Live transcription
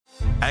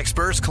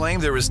Experts claim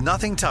there is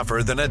nothing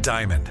tougher than a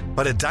diamond.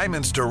 But at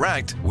Diamonds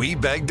Direct, we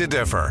beg to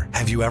differ.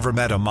 Have you ever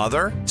met a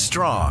mother?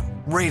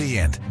 Strong,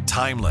 radiant,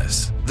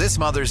 timeless. This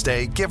Mother's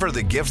Day, give her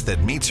the gift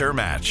that meets her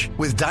match.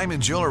 With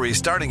diamond jewelry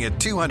starting at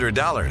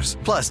 $200.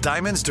 Plus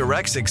Diamonds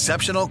Direct's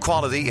exceptional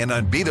quality and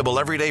unbeatable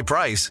everyday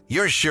price,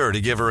 you're sure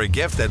to give her a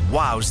gift that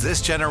wows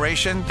this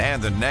generation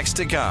and the next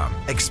to come.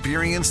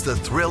 Experience the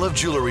thrill of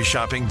jewelry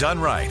shopping done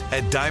right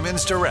at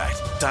Diamonds Direct.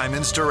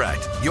 Diamonds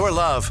Direct. Your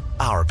love,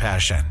 our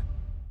passion.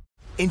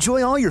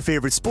 Enjoy all your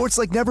favorite sports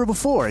like never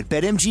before at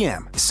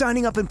BetMGM.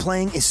 Signing up and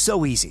playing is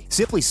so easy.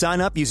 Simply sign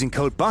up using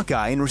code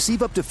Buckeye and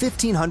receive up to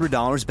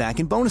 $1,500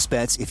 back in bonus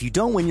bets if you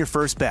don't win your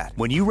first bet.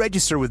 When you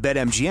register with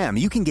BetMGM,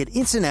 you can get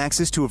instant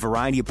access to a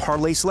variety of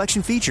parlay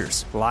selection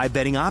features, live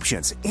betting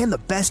options, and the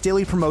best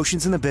daily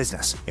promotions in the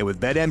business. And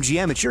with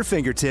BetMGM at your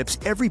fingertips,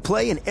 every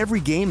play and every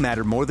game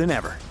matter more than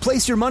ever.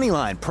 Place your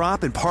moneyline,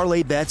 prop, and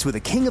parlay bets with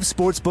the king of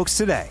sportsbooks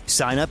today.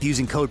 Sign up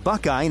using code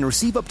Buckeye and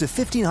receive up to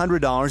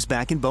 $1,500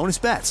 back in bonus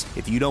bets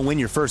if you don't win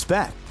your first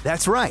bet.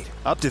 That's right,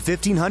 up to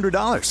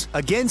 $1,500.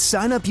 Again,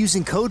 sign up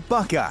using code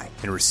Buckeye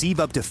and receive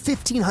up to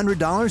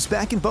 $1,500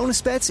 back in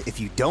bonus bets if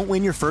you don't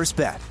win your first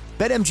bet.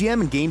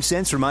 BetMGM and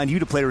GameSense remind you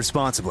to play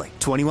responsibly.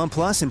 21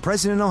 plus and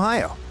present in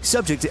Ohio.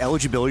 Subject to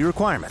eligibility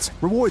requirements.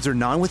 Rewards are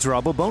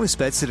non-withdrawable bonus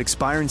bets that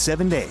expire in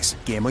 7 days.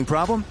 Gambling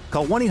problem?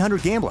 Call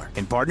 1-800-GAMBLER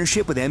in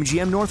partnership with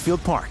MGM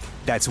Northfield Park.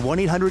 That's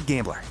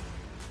 1-800-GAMBLER.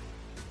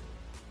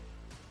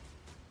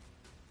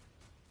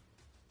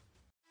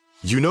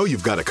 You know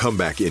you've got a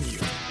comeback in you.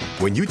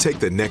 When you take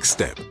the next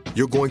step,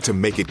 you're going to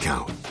make it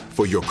count.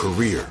 For your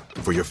career,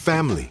 for your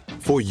family,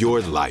 for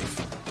your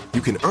life. You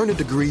can earn a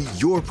degree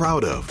you're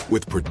proud of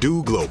with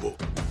Purdue Global.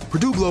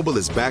 Purdue Global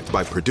is backed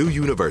by Purdue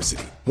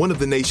University, one of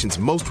the nation's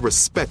most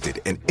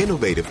respected and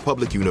innovative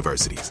public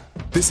universities.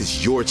 This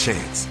is your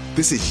chance.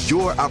 This is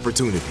your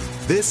opportunity.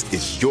 This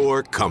is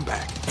your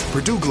comeback.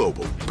 Purdue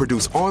Global,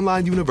 Purdue's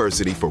online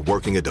university for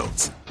working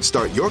adults.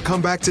 Start your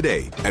comeback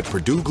today at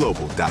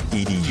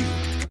purdueglobal.edu.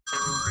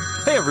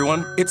 Hey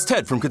everyone, it's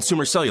Ted from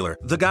Consumer Cellular,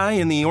 the guy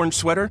in the orange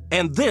sweater,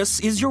 and this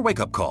is your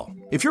wake-up call.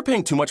 If you're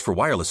paying too much for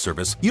wireless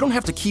service, you don't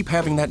have to keep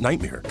having that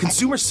nightmare.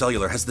 Consumer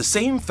Cellular has the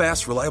same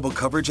fast, reliable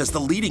coverage as the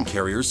leading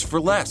carriers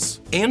for less.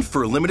 And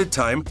for a limited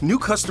time, new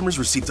customers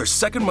receive their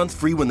second month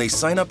free when they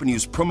sign up and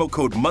use promo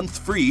code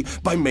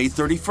MONTHFREE by May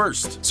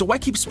 31st. So why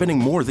keep spending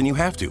more than you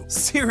have to?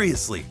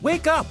 Seriously,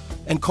 wake up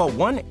and call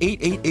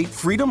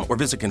 1-888-FREEDOM or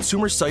visit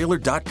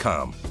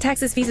consumercellular.com.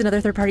 Taxes, fees, and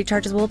other third-party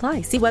charges will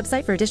apply. See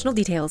website for additional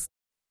details.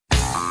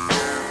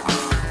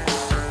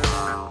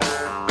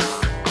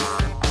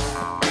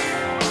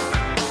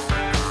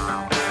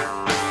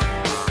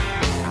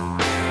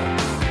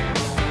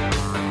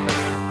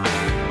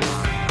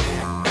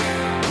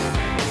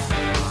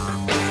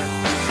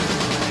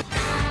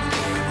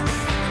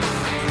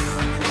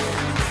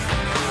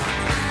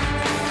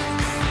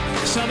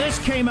 So this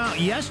came out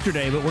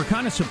yesterday, but we're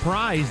kind of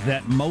surprised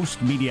that most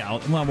media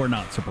well, we're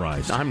not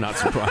surprised. I'm not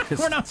surprised.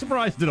 We're not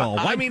surprised at all.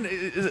 I mean,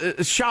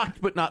 shocked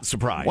but not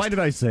surprised. Why did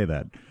I say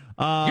that?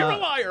 You're a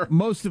liar.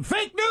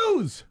 Fake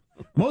news!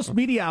 Most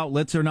media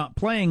outlets are not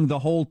playing the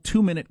whole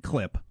 2-minute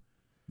clip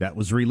that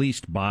was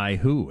released by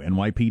who?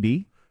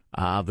 NYPD?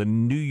 The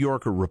New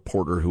Yorker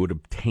reporter who had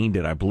obtained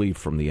it, I believe,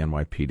 from the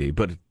NYPD,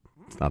 but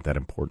it's not that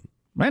important.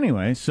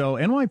 Anyway, so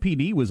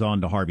NYPD was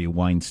on to Harvey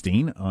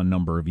Weinstein a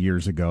number of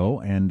years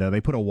ago, and they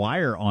put a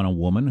wire on a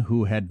woman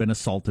who had been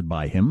assaulted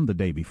by him the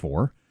day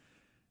before.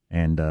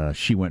 And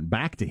she went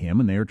back to him,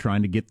 and they were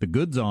trying to get the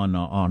goods on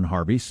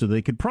Harvey so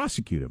they could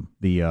prosecute him.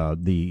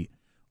 The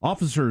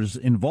officers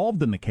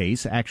involved in the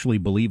case actually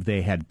believed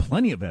they had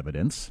plenty of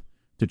evidence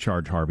to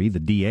charge Harvey. The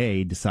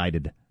DA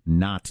decided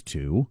not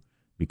to,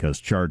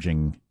 because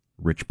charging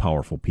rich,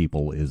 powerful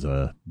people is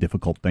a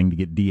difficult thing to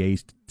get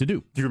DAs to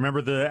do. Do you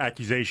remember the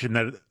accusation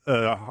that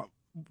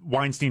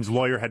Weinstein's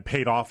lawyer had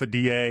paid off a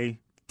DA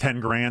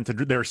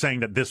 $10,000? They were saying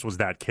that this was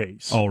that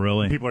case. Oh,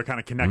 really? People are kind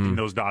of connecting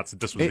those dots that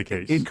this was the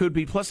case. It could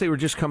be. Plus, they were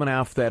just coming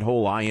off that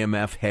whole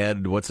IMF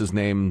head. What's his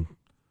name?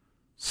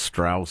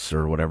 Strauss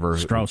or whatever.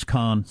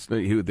 Strauss-Kahn.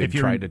 Who they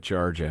tried to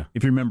charge you.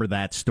 If you remember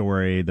that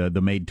story,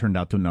 the maid turned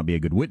out to not be a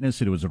good witness.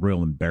 It was a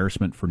real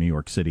embarrassment for New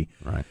York City.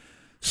 Right.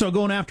 So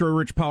going after a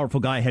rich, powerful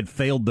guy had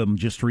failed them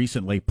just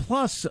recently.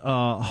 Plus,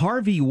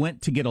 Harvey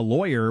went to get a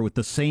lawyer with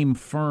the same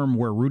firm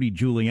where Rudy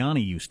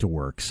Giuliani used to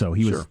work. So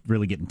he was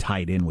really getting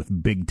tied in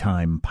with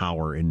big-time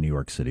power in New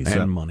York City.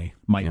 So and money.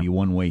 Might be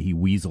one way he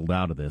weaseled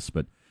out of this.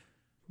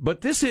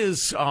 But this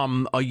is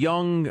a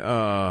young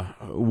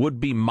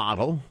would-be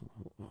model,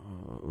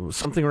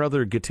 something or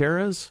other,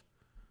 Gutierrez.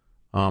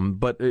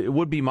 But it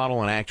would be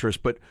model and actress.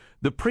 But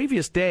the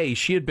previous day,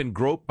 she had been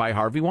groped by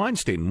Harvey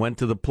Weinstein, went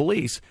to the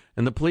police,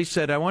 and the police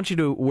said, I want you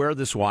to wear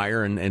this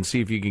wire and see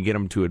if you can get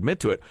him to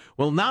admit to it.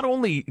 Well, not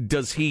only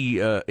does he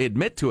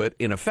admit to it,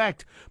 in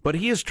effect, but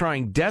he is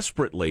trying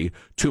desperately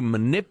to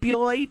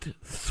manipulate,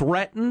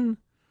 threaten,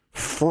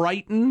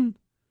 frighten,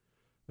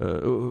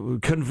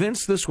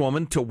 convince this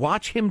woman to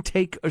watch him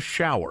take a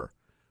shower,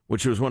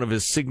 which was one of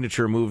his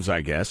signature moves,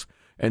 I guess.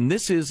 And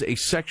this is a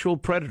sexual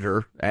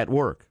predator at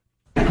work.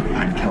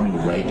 I'm telling you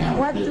right now.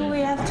 What do we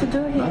have to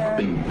do here?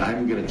 Nothing.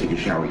 I'm going to take a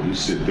shower. You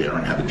sit there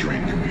and have a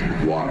drink.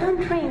 Water.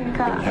 Don't drink.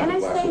 Can I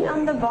stay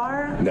on the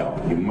bar?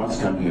 No, you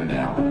must come here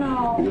now.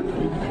 No.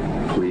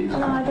 Please.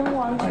 No, I don't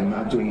want to. I'm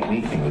not doing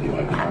anything with you.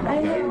 Now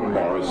you're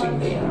embarrassing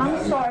me.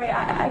 I'm sorry.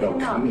 I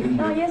cannot.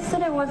 No,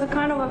 yesterday was a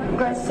kind of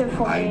aggressive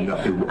for me.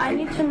 I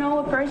need to know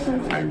a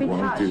person to be touched. I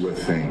won't do a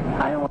thing.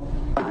 I don't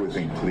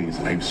Please,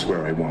 I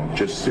swear I won't.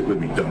 Just sit with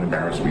me. Don't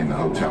embarrass me in the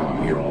hotel.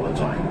 I'm here all the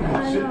time.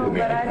 Sit with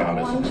me, I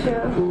promise. Don't want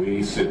to.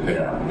 Please sit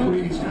there.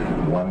 Please.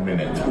 1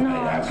 minute. No,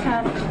 I ask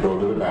can't. you. Go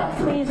to the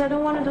bathroom. Please, I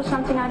don't want to do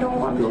something I don't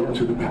want Go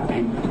to the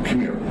bathroom.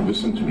 Come here.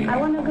 Listen to me. I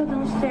want to go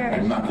downstairs.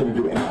 I'm not going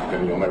to do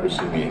anything. You'll never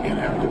see me again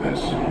after this.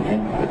 Okay?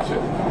 That's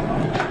it.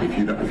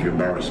 If you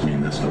embarrass me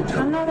in this hotel,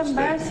 I'm not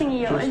embarrassing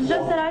you. It's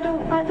just that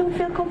I don't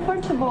feel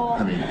comfortable.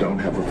 I mean, don't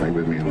have a fight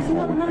with me in the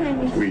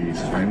hallway.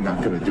 Please, I'm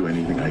not going to do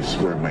anything. I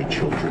swear, my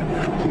children.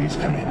 Please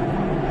come in.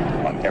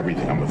 On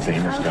everything. I'm a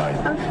famous guy.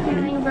 I'm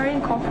feeling very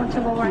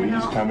uncomfortable right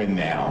now. Please come in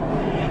now.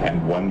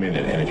 And 1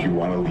 minute. And if you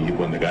want to leave,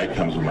 when the guy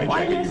comes with my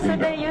jacket,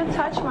 yesterday you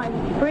touched my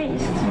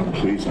breast. Oh,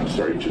 please, I'm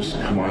sorry. Just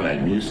come on.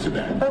 I'm used to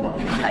that. Come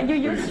on. Are you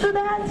used to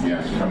that?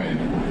 Yes, come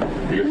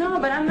in. No,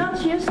 but I'm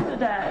not used to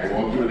that. I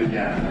won't do it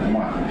again. Come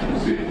on.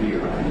 Sit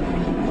here.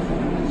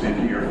 Sit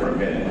here for a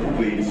minute,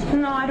 please.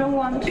 No, I don't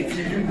want to. If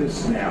you do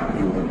this now,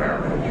 you will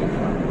embarrass me.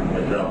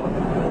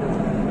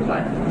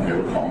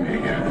 Never call me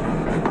again.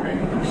 Okay?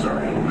 I'm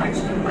sorry.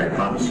 I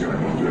promise you I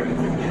won't do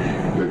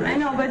anything. I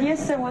know, but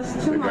yesterday was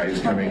too much. The guy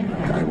is coming.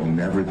 I will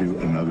never do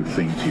another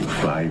thing to you.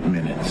 5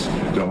 minutes.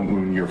 Don't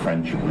ruin your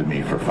friendship with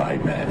me for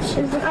 5 minutes.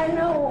 I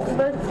know,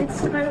 but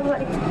it's kind of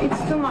like,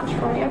 it's too much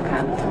for me. I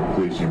can't.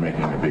 Please, you're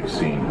making a big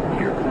scene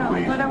here. No,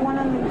 please. But I want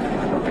to leave.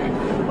 Okay,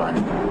 goodbye.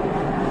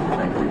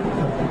 Thank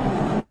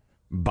you.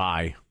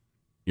 Bye.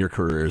 Your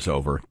career is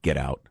over. Get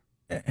out.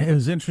 It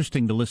was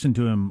interesting to listen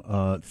to him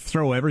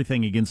throw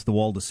everything against the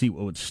wall to see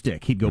what would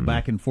stick. He'd go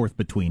back and forth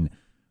between,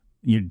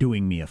 you're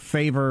doing me a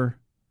favor,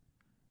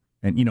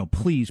 and,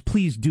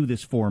 please do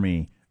this for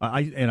me.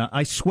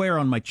 I swear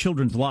on my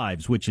children's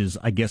lives, which is,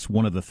 I guess,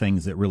 one of the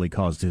things that really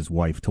caused his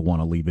wife to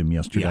want to leave him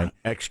yesterday. Yeah,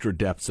 extra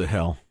depths of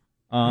hell.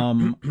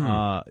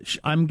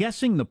 I'm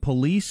guessing the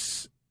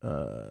police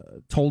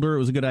told her it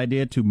was a good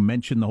idea to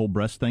mention the whole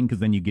breast thing, because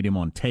then you get him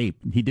on tape.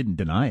 He didn't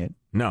deny it.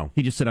 No.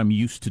 He just said, I'm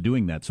used to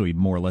doing that, so he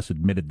more or less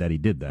admitted that he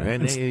did that.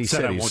 And he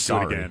said I he's won't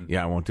sorry. do it again.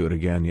 Yeah, I won't do it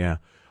again, yeah.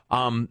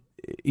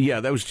 Yeah,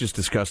 that was just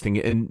disgusting.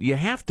 And you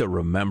have to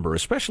remember,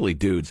 especially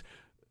dudes,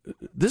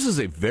 this is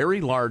a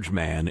very large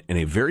man and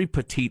a very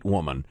petite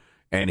woman,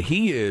 and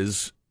he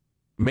is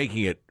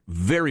making it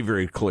very,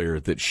 very clear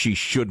that she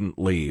shouldn't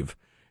leave,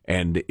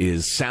 and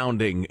is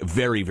sounding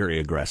very, very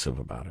aggressive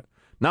about it.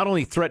 Not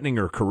only threatening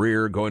her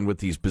career, going with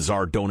these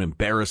bizarre "don't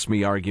embarrass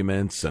me"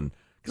 arguments, and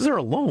because they're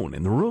alone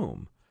in the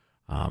room.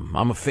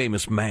 I'm a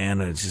famous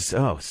man, and it's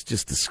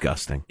just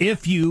disgusting.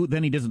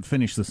 Then he doesn't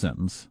finish the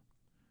sentence.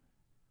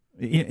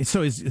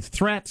 So his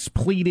threats,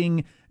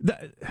 pleading.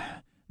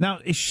 Now,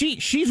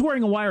 she's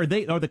wearing a wire.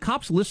 Are the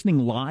cops listening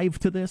live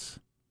to this?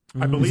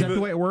 I believe Is that the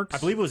way it works? I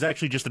believe it was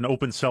actually just an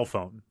open cell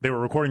phone. They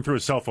were recording through a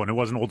cell phone. It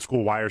wasn't old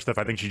school wire stuff.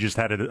 I think she just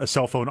had a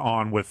cell phone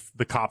on with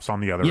the cops on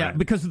the other end. Yeah,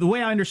 because the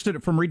way I understood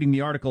it from reading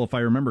the article, if I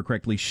remember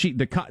correctly,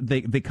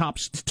 the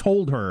cops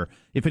told her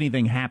if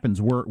anything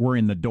happens, we're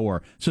in the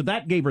door. So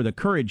that gave her the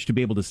courage to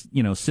be able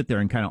to sit there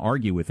and kind of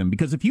argue with him.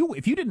 Because if you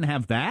didn't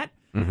have that,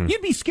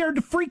 you'd be scared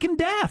to freaking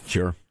death.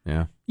 Sure,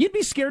 yeah. You'd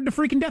be scared to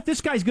freaking death. This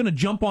guy's going to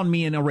jump on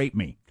me and rape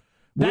me.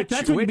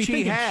 That's what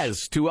he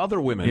has to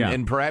other women,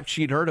 and perhaps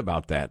she'd heard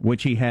about that.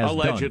 Which he has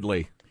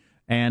allegedly.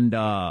 Done.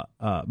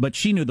 And but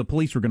she knew the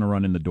police were going to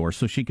run in the door,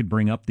 so she could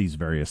bring up these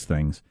various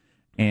things.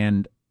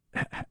 And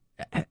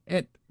I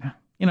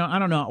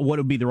don't know what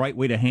would be the right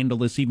way to handle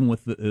this, even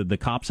with the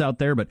cops out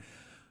there. But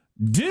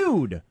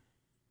dude,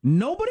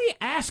 nobody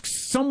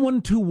asks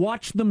someone to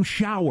watch them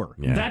shower.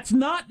 Yeah. That's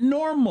not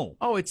normal.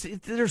 Oh,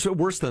 there's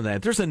worse than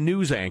that. There's a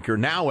news anchor.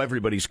 Now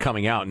everybody's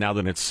coming out now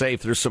that it's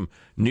safe. There's some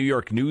New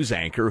York news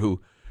anchor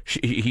who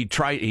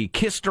he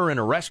kissed her in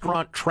a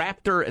restaurant,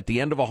 trapped her at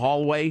the end of a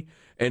hallway,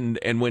 and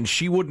when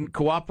she wouldn't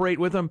cooperate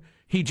with him,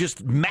 he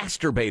just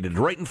masturbated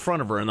right in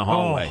front of her in the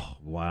hallway. Oh,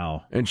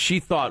 wow. And she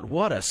thought,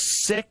 what a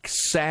sick,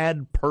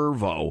 sad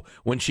pervo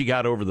when she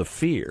got over the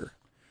fear.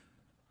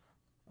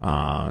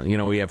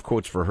 We have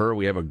quotes for her.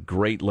 We have a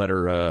great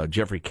letter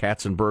Jeffrey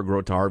Katzenberg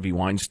wrote to Harvey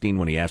Weinstein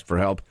when he asked for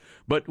help.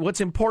 But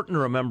what's important to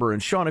remember,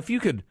 and Sean, if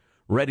you could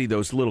ready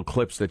those little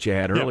clips that you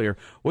had earlier,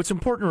 what's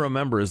important to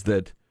remember is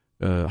that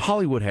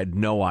Hollywood had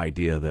no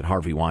idea that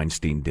Harvey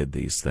Weinstein did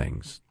these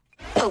things.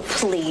 Oh,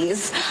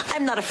 please.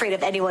 I'm not afraid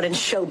of anyone in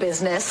show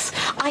business.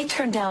 I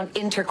turned down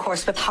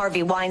intercourse with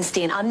Harvey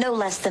Weinstein on no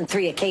less than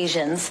 3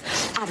 occasions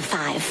out of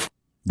 5.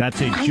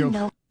 That's a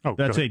joke.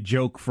 That's a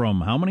joke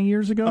from how many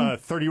years ago?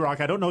 30 Rock.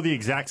 I don't know the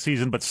exact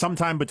season, but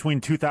sometime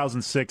between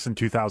 2006 and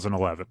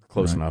 2011.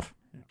 Close enough.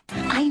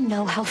 I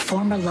know how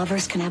former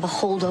lovers can have a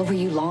hold over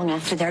you long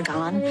after they're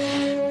gone.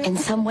 In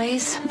some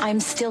ways, I'm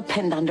still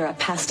pinned under a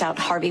passed-out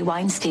Harvey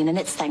Weinstein, and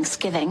it's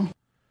Thanksgiving.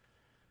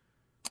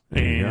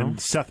 And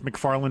Seth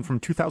MacFarlane from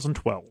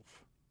 2012.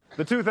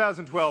 The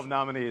 2012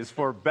 nominees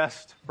for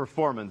Best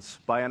Performance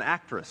by an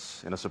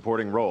Actress in a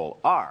Supporting Role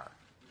are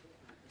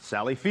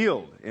Sally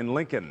Field in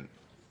Lincoln,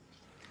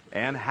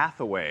 Anne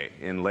Hathaway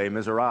in Les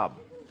Miserables,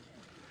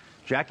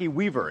 Jackie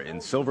Weaver in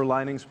Silver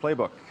Linings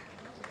Playbook,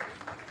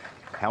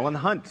 Helen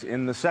Hunt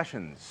in The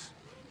Sessions,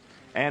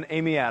 and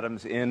Amy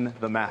Adams in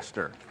The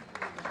Master.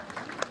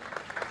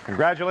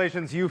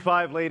 Congratulations, you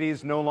 5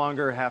 ladies no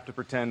longer have to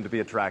pretend to be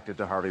attracted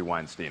to Harvey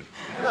Weinstein.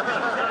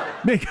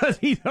 Because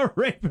he's a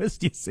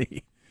rapist, you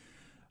see.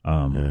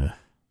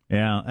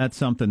 Yeah, that's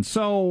something.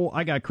 So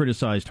I got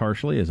criticized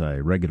harshly, as I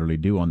regularly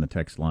do on the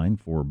text line,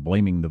 for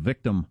blaming the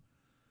victim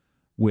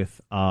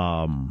with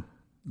Gwyneth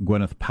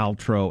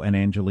Paltrow and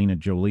Angelina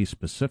Jolie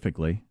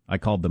specifically. I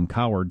called them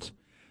cowards.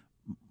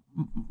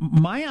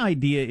 My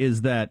idea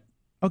is that,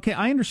 okay,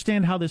 I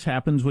understand how this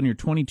happens when you're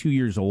 22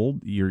 years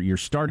old. You're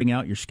starting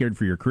out, you're scared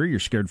for your career, you're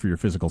scared for your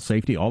physical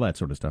safety, all that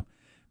sort of stuff.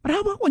 But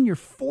how about when you're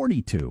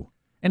 42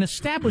 and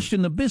established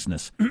in the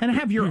business and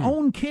have your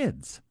own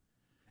kids?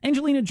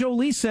 Angelina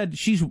Jolie said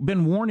she's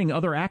been warning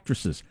other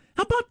actresses.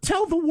 How about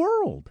tell the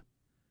world?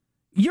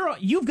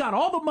 You've got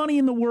all the money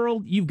in the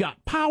world, you've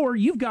got power,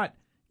 you've got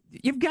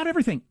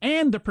everything,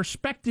 and the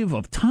perspective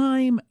of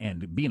time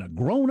and being a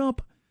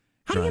grown-up.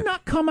 How do you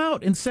not come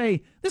out and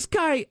say, this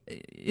guy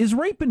is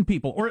raping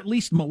people, or at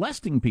least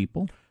molesting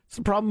people? It's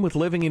the problem with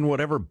living in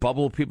whatever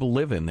bubble people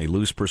live in. They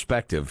lose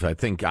perspective.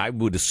 I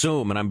would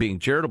assume, and I'm being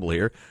charitable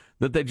here,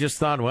 that they just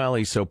thought, well,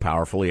 he's so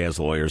powerful, he has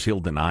lawyers, he'll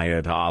deny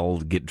it, I'll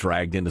get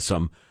dragged into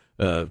some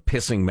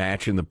pissing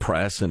match in the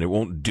press, and it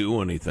won't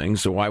do anything,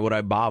 so why would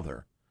I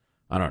bother?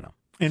 I don't know.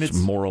 And it's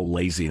moral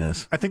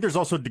laziness. I think there's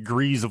also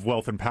degrees of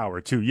wealth and power,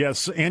 too.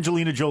 Yes,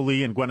 Angelina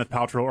Jolie and Gwyneth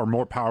Paltrow are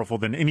more powerful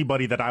than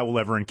anybody that I will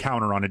ever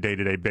encounter on a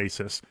day-to-day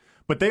basis.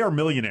 But they are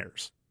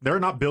millionaires. They're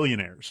not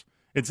billionaires.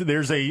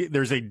 There's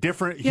a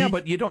different... Yeah,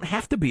 but you don't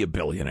have to be a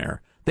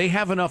billionaire. They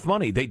have enough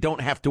money. They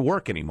don't have to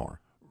work anymore.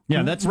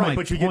 Yeah, that's right,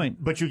 my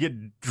point. But you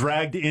get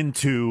dragged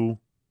into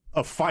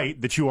a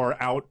fight that you are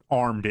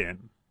out-armed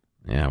in.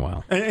 Yeah,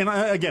 well, and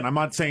again, I'm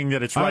not saying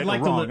that it's right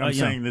or wrong. I'm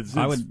saying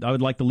that I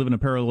would like to live in a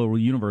parallel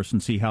universe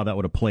and see how that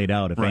would have played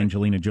out if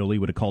Angelina Jolie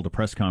would have called a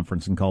press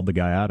conference and called the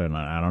guy out, and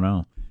I don't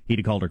know, he'd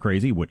have called her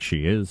crazy, which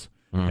she is,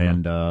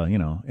 and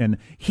and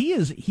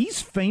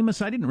he's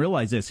famous. I didn't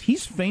realize this.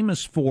 He's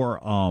famous for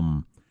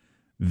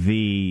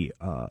the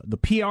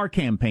PR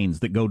campaigns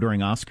that go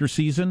during Oscar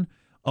season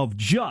of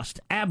just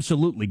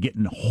absolutely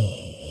getting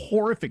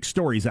horrific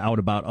stories out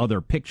about other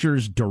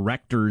pictures,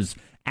 directors,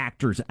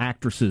 actors,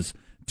 actresses.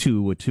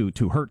 To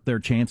hurt their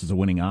chances of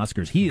winning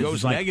Oscars. He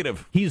goes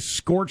negative. He's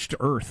scorched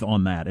earth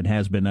on that. It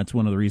has been. That's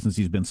one of the reasons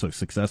he's been so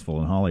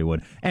successful in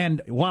Hollywood. And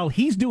while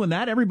he's doing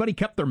that, everybody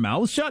kept their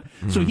mouths shut.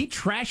 So he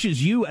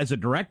trashes you as a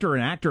director,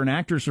 an actor, an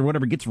actress, or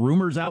whatever, gets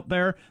rumors out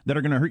there that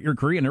are going to hurt your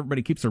career, and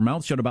everybody keeps their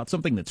mouths shut about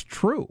something that's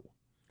true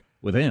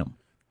with him.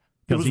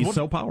 Because he's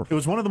so powerful. It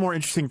was one of the more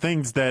interesting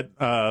things that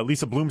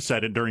Lisa Bloom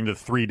said during the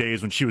 3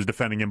 days when she was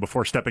defending him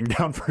before stepping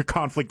down for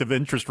conflict of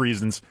interest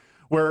reasons,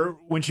 where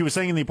when she was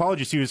saying in the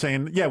apology, she was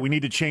saying, yeah, we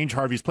need to change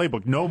Harvey's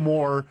playbook. No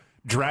more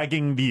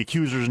dragging the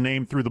accuser's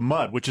name through the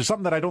mud, which is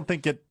something that I don't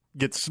think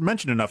gets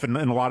mentioned enough in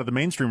a lot of the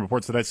mainstream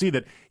reports that I see,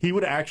 that he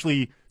would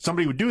actually,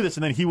 somebody would do this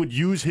and then he would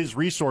use his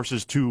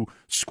resources to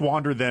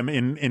squander them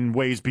in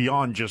ways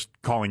beyond just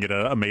calling it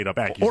a made-up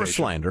accusation. Or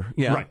slander.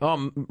 Yeah.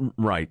 Right.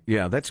 Right.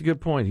 Yeah, that's a good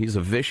point. He's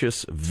a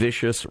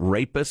vicious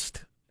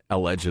rapist,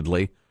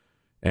 allegedly,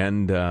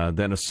 and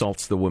then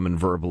assaults the women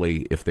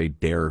verbally if they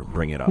dare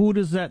bring it up. Who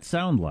does that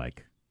sound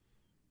like?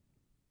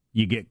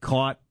 You get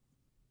caught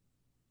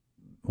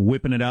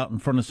whipping it out in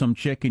front of some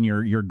chick, and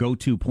your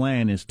go-to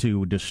plan is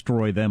to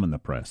destroy them in the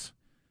press.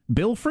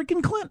 Bill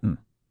freaking Clinton.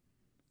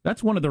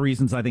 That's one of the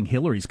reasons I think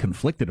Hillary's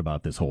conflicted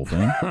about this whole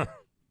thing.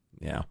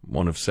 Yeah,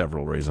 one of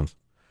several reasons.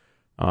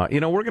 We're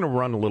going to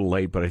run a little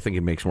late, but I think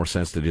it makes more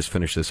sense to just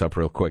finish this up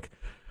real quick.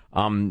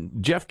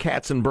 Jeff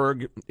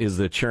Katzenberg is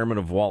the chairman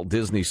of Walt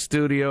Disney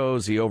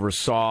Studios. He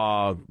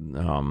oversaw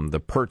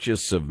the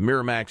purchase of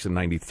Miramax in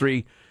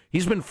 '93.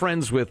 He's been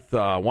friends with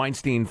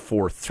Weinstein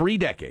for 3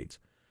 decades.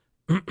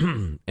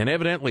 And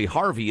evidently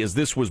Harvey, as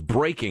this was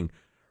breaking,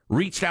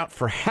 reached out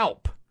for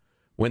help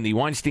when the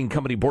Weinstein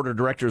Company board of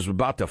directors was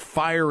about to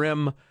fire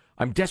him.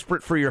 I'm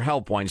desperate for your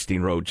help,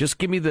 Weinstein wrote. Just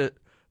give me the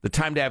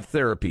time to have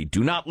therapy.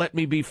 Do not let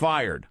me be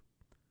fired,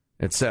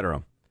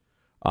 etc.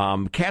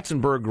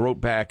 Katzenberg wrote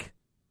back,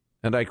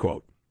 and I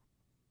quote,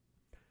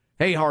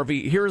 "Hey,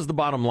 Harvey, here's the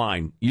bottom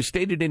line. You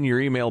stated in your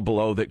email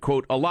below that,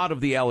 quote, a lot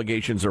of the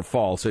allegations are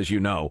false, as you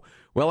know.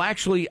 Well,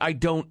 actually, I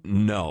don't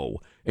know.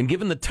 And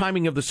given the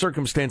timing of the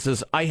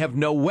circumstances, I have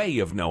no way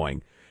of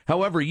knowing.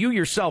 However, you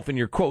yourself in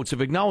your quotes have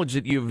acknowledged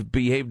that you've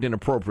behaved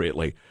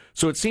inappropriately.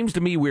 So it seems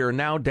to me we are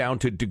now down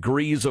to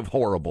degrees of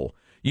horrible.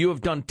 You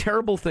have done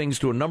terrible things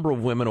to a number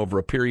of women over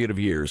a period of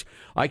years.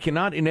 I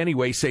cannot in any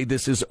way say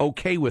this is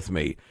okay with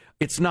me.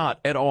 It's not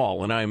at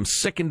all, and I am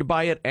sickened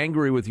by it,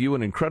 angry with you,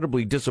 and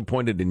incredibly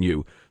disappointed in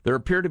you. There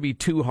appear to be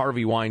 2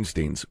 Harvey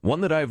Weinsteins,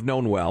 one that I have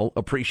known well,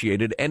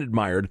 appreciated, and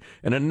admired,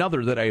 and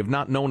another that I have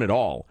not known at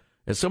all.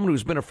 As someone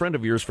who's been a friend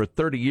of yours for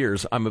 30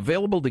 years, I'm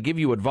available to give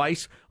you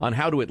advice on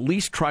how to at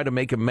least try to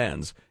make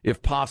amends,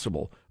 if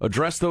possible.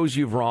 Address those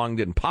you've wronged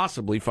and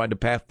possibly find a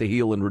path to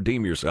heal and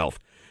redeem yourself.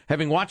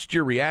 Having watched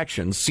your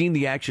reactions, seen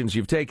the actions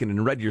you've taken,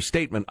 and read your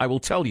statement, I will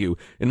tell you,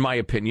 in my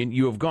opinion,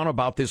 you have gone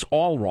about this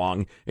all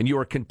wrong, and you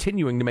are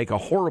continuing to make a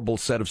horrible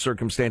set of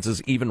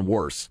circumstances even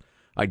worse.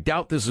 I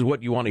doubt this is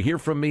what you want to hear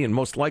from me, and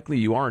most likely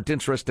you aren't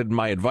interested in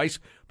my advice,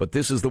 but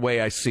this is the way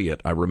I see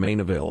it. I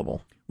remain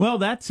available. Well,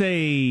 that's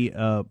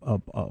a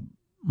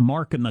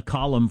mark in the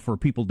column for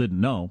people didn't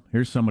know.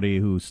 Here's somebody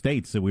who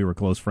states that we were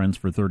close friends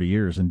for 30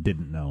 years and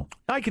didn't know.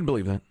 I can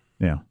believe that.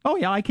 Yeah. Oh,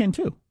 yeah, I can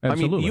too.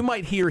 Absolutely. I mean, you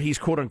might hear he's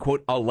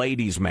quote-unquote a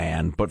ladies'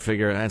 man, but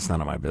figure that's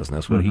none of my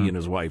business. What he and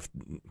his wife,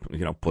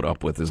 put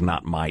up with is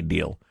not my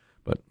deal.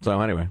 But so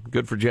anyway,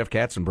 good for Jeff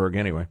Katzenberg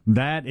anyway.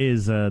 That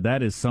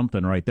is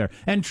something right there.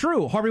 And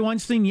true, Harvey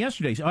Weinstein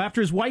yesterday,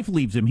 after his wife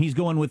leaves him, he's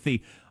going with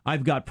the,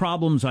 I've got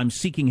problems, I'm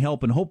seeking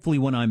help, and hopefully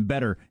when I'm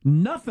better.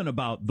 Nothing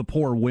about the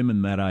poor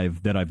women that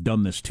I've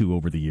done this to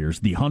over the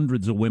years, the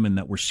hundreds of women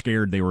that were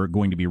scared they were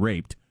going to be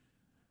raped.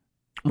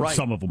 Right.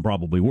 Some of them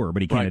probably were,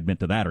 but he can't admit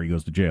to that or he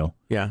goes to jail.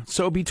 Yeah.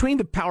 So between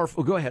the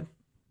powerful, go ahead.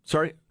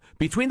 Sorry.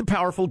 Between the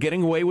powerful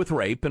getting away with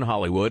rape in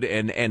Hollywood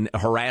and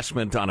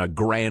harassment on a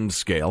grand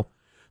scale,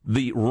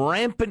 the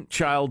rampant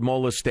child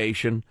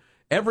molestation,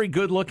 every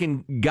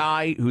good-looking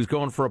guy who's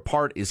going for a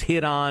part is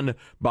hit on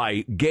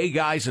by gay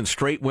guys and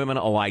straight women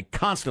alike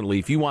constantly.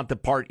 If you want the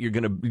part, you're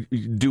going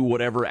to do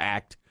whatever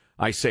act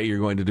I say you're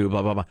going to do,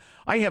 blah, blah, blah.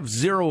 I have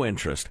zero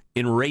interest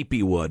in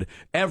Rapey Wood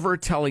ever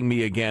telling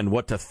me again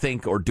what to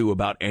think or do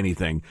about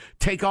anything.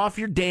 Take off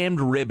your damned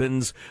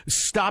ribbons.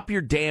 Stop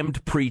your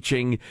damned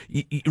preaching.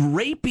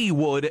 Rapey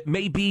Wood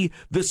may be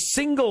the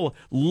single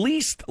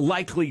least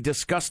likely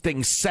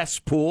disgusting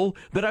cesspool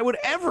that I would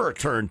ever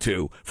turn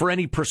to for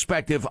any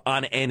perspective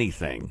on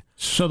anything.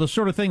 So the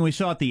sort of thing we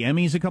saw at the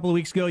Emmys a couple of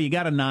weeks ago, you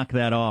got to knock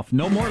that off.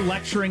 No more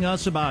lecturing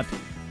us about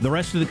the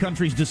rest of the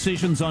country's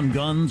decisions on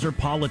guns or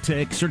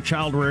politics or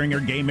child rearing or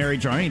gay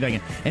marriage or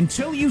anything.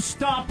 Until you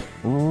stop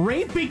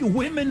raping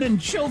women and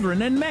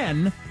children and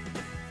men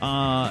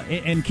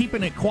and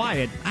keeping it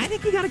quiet, I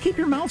think you got to keep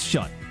your mouth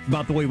shut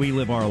about the way we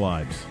live our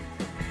lives.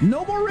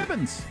 No more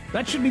ribbons.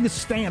 That should be the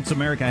stance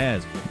America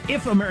has,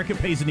 if America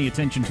pays any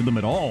attention to them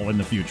at all in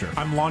the future.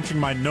 I'm launching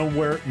my No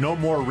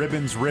More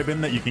Ribbons ribbon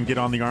that you can get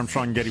on the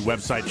Armstrong and Getty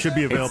website. Should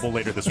be available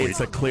later this week. It's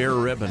a clear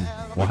ribbon,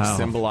 which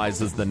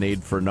symbolizes the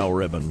need for no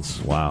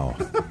ribbons. Wow.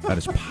 That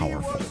is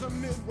powerful.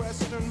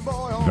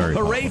 Very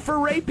Hooray powerful. for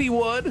Rapey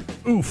Wood.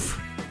 Oof.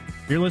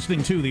 You're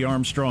listening to the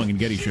Armstrong and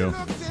Getty Show.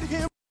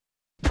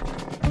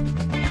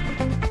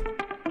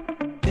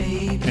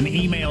 An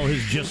email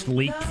has just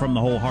leaked from the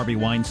whole Harvey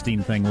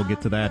Weinstein thing. We'll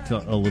get to that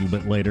a little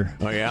bit later.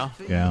 Oh, yeah?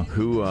 Yeah.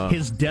 Who?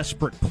 His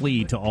desperate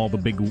plea to all the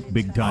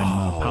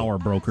big-time power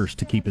brokers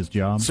to keep his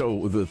job.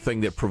 So the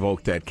thing that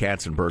provoked that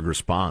Katzenberg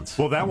response.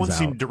 Well, that one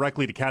seemed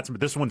directly to Katzenberg,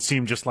 but this one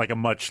seemed just like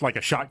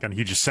a shotgun.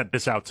 He just sent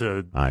this out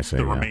to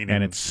the remaining.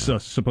 And it's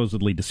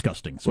supposedly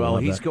disgusting. So well,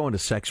 he's going to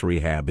sex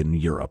rehab in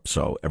Europe,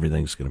 so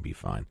everything's going to be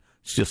fine.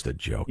 It's just a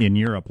joke. In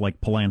Europe,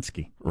 like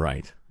Polanski.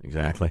 Right,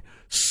 exactly.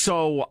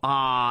 So,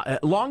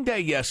 long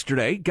day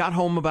yesterday. Got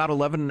home about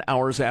 11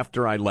 hours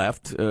after I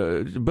left.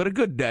 But a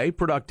good day,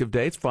 productive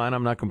day. It's fine.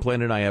 I'm not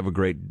complaining. I have a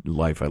great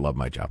life. I love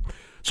my job.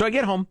 So I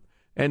get home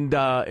and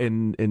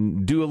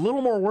do a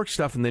little more work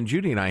stuff, and then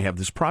Judy and I have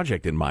this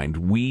project in mind.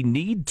 We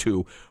need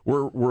to.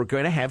 We're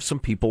going to have some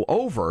people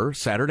over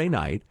Saturday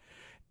night,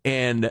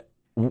 and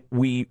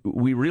we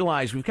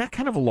realize we've got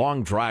kind of a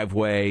long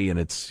driveway, and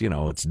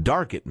it's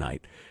dark at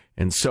night.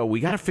 And so we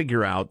got to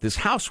figure out this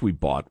house we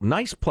bought.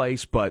 Nice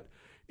place, but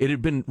it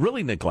had been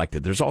really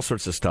neglected. There's all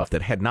sorts of stuff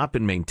that had not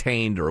been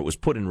maintained, or it was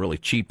put in really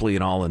cheaply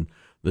and all. And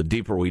the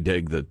deeper we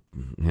dig, the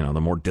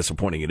more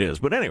disappointing it is.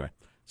 But anyway,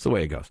 it's the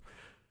way it goes.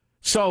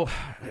 So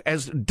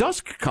as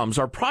dusk comes,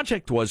 our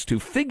project was to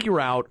figure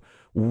out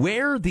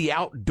where the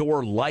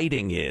outdoor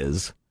lighting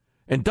is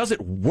and does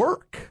it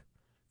work?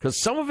 Because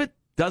some of it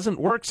doesn't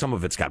work. Some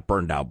of it's got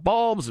burned out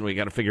bulbs, and we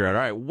got to figure out,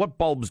 all right, what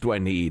bulbs do I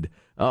need?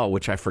 Oh,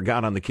 which I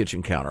forgot on the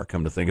kitchen counter,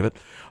 come to think of it.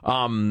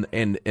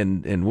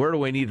 And where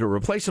do I need to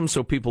replace them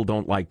so people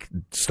don't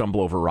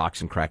stumble over rocks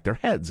and crack their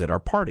heads at our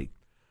party?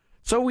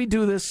 So we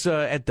do this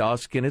at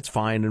dusk, and it's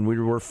fine, and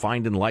we're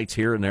finding lights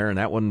here and there, and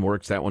that one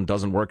works, that one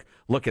doesn't work.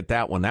 Look at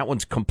that one. That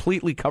one's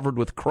completely covered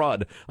with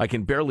crud. I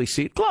can barely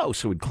see it glow,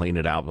 so we'd clean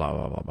it out, blah,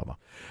 blah, blah, blah, blah.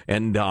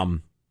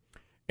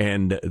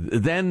 And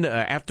then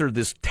after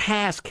this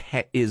task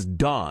is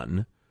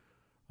done,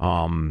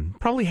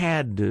 probably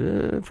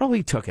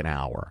took an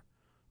hour.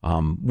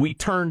 We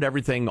turned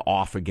everything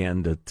off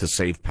again to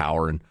save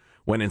power and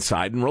went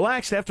inside and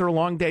relaxed after a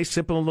long day,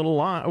 sipping a little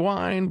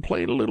wine,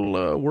 played a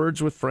little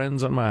Words with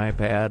Friends on my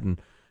iPad,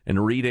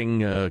 and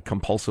reading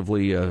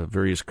compulsively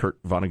various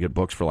Kurt Vonnegut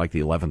books for the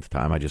 11th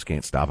time. I just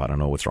can't stop. I don't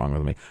know what's wrong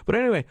with me. But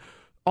anyway,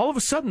 all of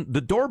a sudden, the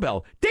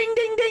doorbell, ding,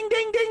 ding, ding,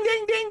 ding, ding,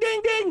 ding, ding,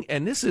 ding, ding.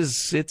 And it's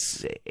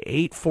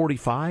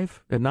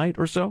 8:45 at night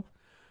or so.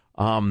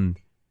 And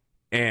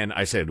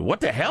I said,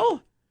 what the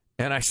hell?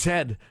 And I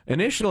said,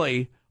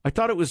 initially, I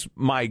thought it was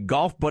my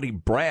golf buddy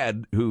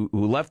Brad who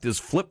left his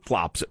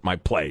flip-flops at my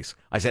place.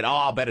 I said,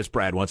 I'll bet it's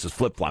Brad wants his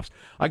flip-flops.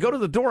 I go to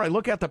the door, I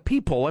look at the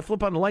peephole, I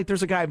flip on the light,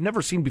 there's a guy I've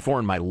never seen before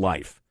in my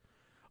life.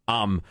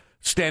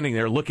 Standing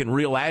there looking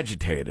real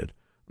agitated.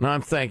 And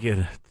I'm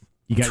thinking...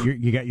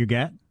 You got your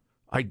gat?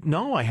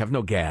 No, I have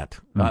no gat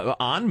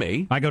on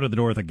me. I go to the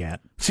door with a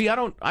gat. See, I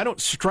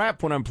don't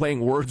strap when I'm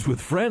playing Words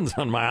with Friends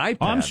on my iPad.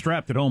 I'm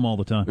strapped at home all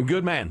the time.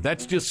 Good man.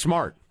 That's just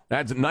smart.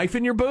 That's a knife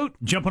in your boot?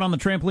 Jumping on the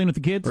trampoline with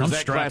the kids? Or is I'm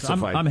that strapped.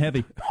 classified? I'm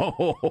heavy.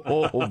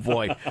 Oh,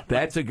 boy.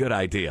 That's a good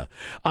idea.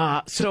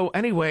 So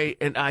anyway,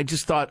 and I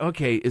just thought,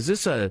 okay, is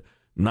this a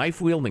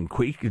knife-wielding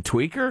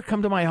tweaker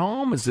come to my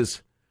home? Is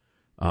this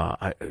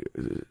a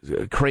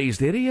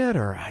crazed idiot?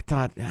 Or I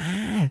thought,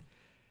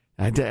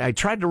 I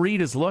tried to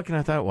read his look, and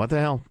I thought, what the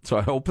hell? So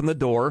I opened the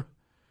door,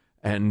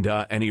 and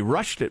he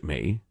rushed at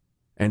me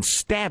and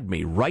stabbed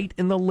me right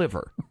in the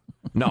liver.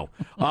 No.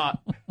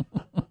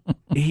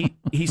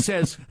 He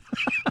says...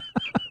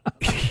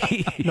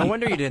 No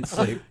wonder you didn't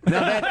sleep.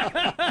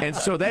 And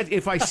so that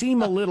if I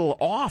seem a little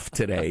off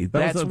today,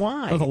 that's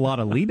why. That was a lot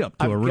of lead up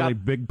to a really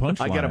big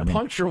punchline. I got a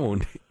puncture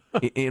wound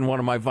in one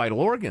of my vital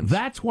organs.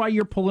 That's why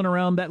you're pulling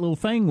around that little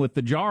thing with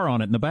the jar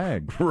on it in the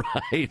bag. Right,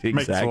 exactly.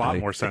 Makes a lot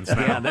more sense now.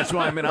 Yeah, that's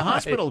why I'm in a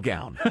hospital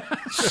gown.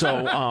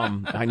 So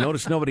I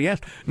noticed nobody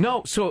asked.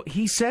 No, so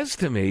he says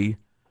to me,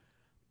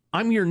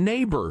 I'm your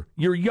neighbor.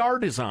 Your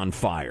yard is on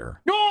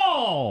fire.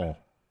 Oh!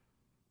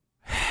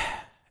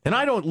 And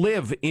I don't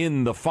live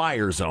in the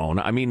fire zone.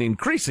 I mean,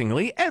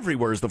 increasingly,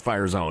 everywhere is the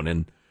fire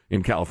zone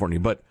in California.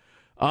 But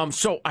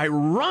so I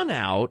run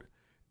out,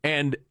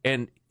 and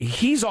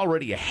he's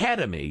already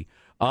ahead of me.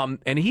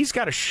 And he's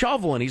got a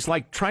shovel, and he's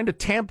like trying to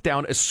tamp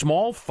down a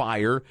small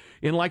fire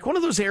in like one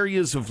of those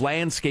areas of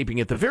landscaping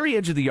at the very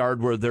edge of the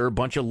yard where there are a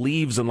bunch of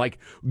leaves and like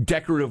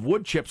decorative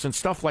wood chips and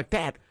stuff like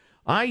that.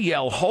 I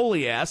yell,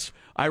 holy ass.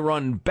 I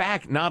run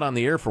back, not on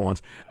the air for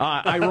once.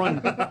 I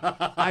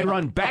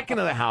run back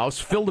into the house,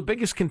 fill the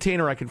biggest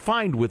container I can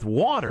find with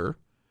water,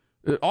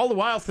 all the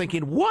while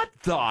thinking, what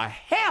the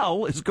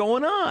hell is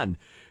going on?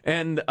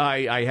 And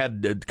I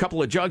had a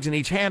couple of jugs in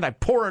each hand. I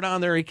pour it on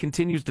there. He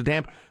continues to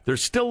damp.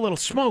 There's still a little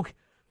smoke.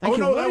 Oh,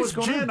 no, that was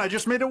gin. I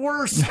just made it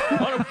worse.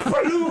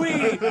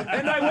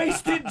 And I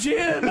wasted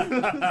gin.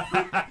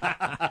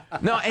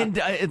 No,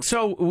 and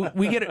so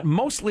we get it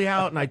mostly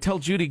out, and I tell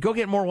Judy, go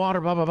get more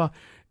water, blah, blah, blah.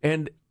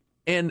 And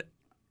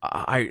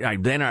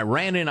I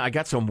ran in, I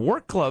got some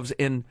work gloves,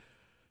 and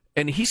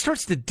he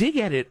starts to dig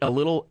at it a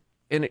little,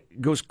 and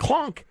it goes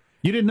clonk.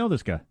 You didn't know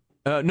this guy?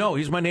 No,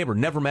 he's my neighbor.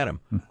 Never met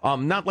him.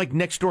 Not like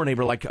next door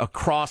neighbor, like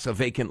across a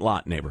vacant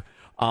lot neighbor.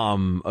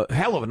 A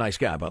hell of a nice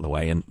guy, by the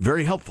way, and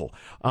very helpful.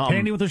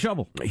 Handy with a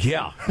shovel.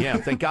 Yeah,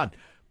 thank God.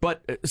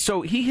 But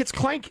so he hits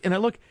clank, and I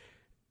look.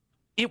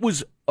 It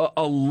was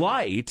a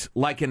light,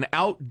 like an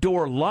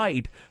outdoor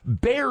light,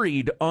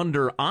 buried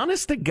under,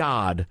 honest to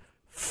God,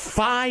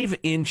 5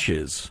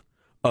 inches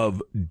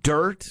of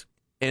dirt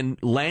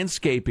and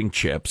landscaping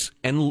chips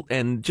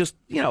and just,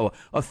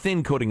 a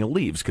thin coating of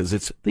leaves because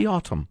it's the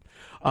autumn.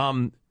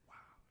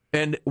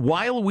 And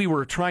while we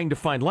were trying to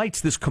find lights,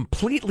 this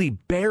completely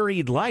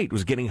buried light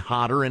was getting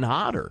hotter and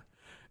hotter.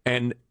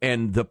 And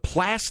the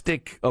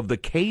plastic of the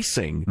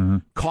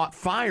casing caught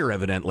fire,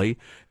 evidently.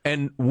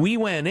 And we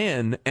went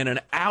in, and an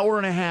hour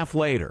and a half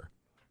later,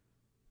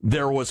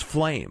 there was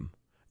flame.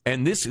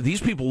 And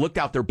these people looked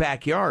out their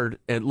backyard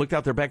and looked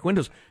out their back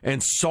windows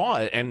and saw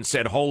it and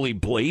said, holy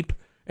bleep,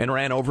 and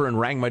ran over and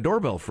rang my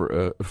doorbell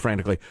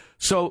frantically.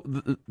 So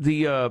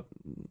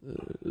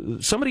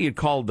somebody had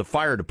called the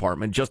fire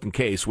department just in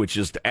case, which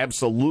is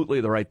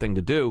absolutely the right thing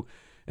to do.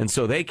 And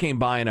so they came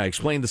by, and I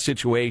explained the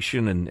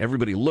situation, and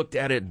everybody looked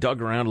at it,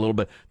 dug around a little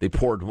bit. They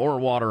poured more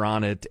water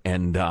on it,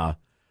 and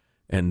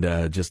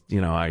just,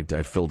 I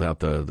filled out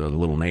the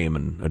little name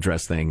and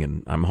address thing,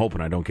 and I'm hoping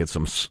I don't get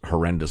some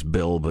horrendous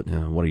bill, but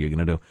what are you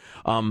going to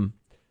do?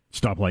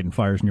 Stop lighting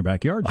fires in your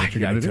backyard. That's what you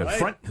got to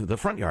do. The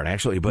front yard,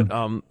 actually. But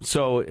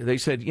so they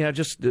said,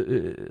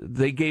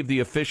 they gave the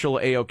official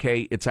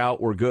A-OK, it's out,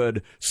 we're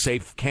good,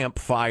 safe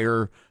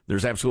campfire,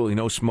 there's absolutely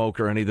no smoke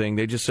or anything.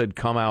 They just said,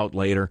 come out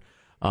later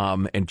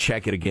and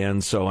check it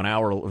again. So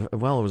it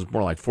was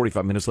more like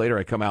 45 minutes later,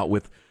 I come out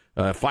with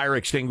a fire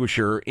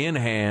extinguisher in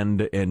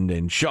hand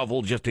and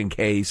shovel just in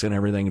case and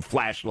everything, and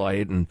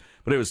flashlight,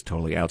 but it was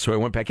totally out. So I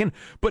went back in.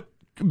 But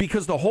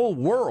because the whole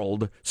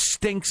world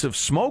stinks of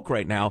smoke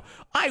right now,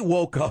 I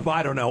woke up,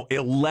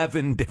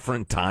 11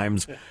 different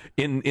times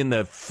in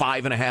the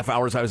 5.5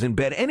 hours I was in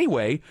bed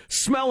anyway,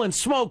 smelling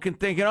smoke and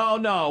thinking, oh,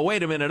 no,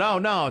 wait a minute, oh,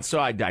 no. So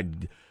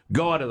I'd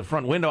go out of the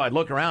front window, I'd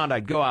look around,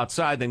 I'd go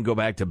outside, then go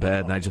back to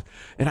bed,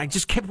 and I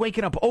just kept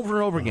waking up over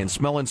and over again,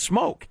 smelling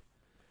smoke.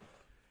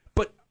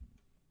 But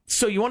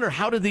so you wonder,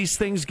 how did these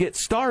things get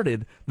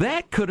started?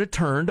 That could have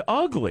turned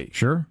ugly.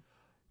 Sure.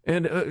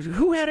 And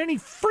who had any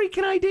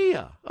freaking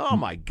idea? Oh,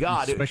 my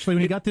God. Especially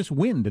when you got this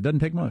wind. It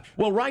doesn't take much.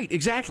 Well, right,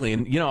 exactly.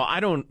 And,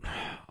 I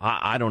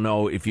don't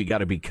know if you got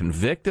to be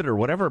convicted or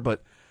whatever,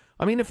 but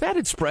I mean, if that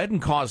had spread and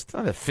caused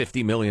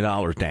 $50 million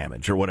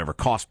damage or whatever,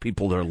 cost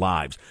people their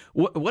lives,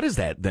 what is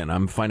that then?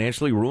 I'm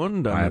financially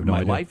ruined? I have no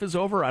idea. My life is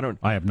over? I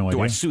have no idea.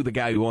 Do I sue the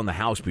guy who owned the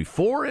house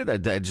before it?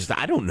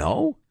 I don't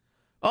know.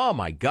 Oh,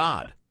 my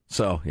God.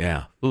 So,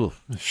 yeah. Ooh.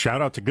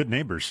 Shout out to good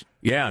neighbors.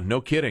 Yeah, no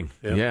kidding.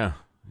 Yep. Yeah,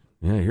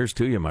 here's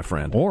to you, my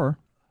friend. Or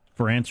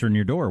for answering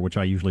your door, which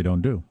I usually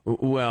don't do.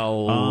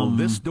 Well,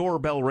 this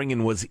doorbell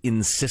ringing was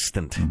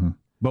insistent. Mm-hmm.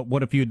 But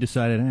what if you had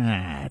decided,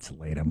 it's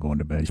late, I'm going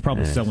to bed? He's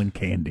probably selling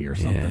candy or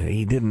something. Yeah,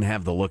 he didn't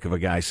have the look of a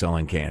guy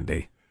selling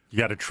candy. You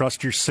got to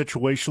trust your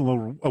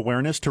situational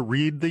awareness to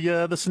read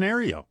the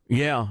scenario.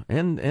 Yeah,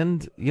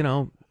 and you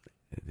know,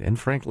 and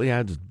frankly,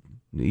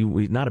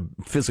 he's not a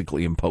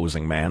physically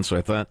imposing man, so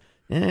I thought,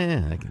 I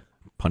can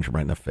punch him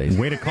right in the face.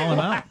 Way to call him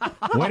out.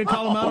 Way to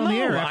call him out on the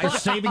air after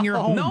saving your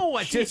home. No,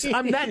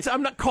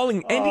 I'm not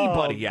calling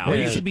anybody out. Well,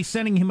 you should be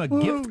sending him a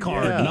gift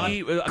card, not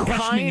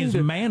questioning his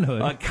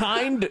manhood. A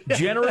kind,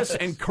 generous,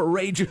 and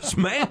courageous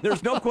man.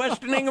 There's no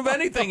questioning of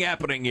anything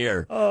happening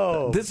here.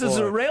 This is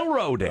a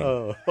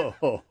railroading.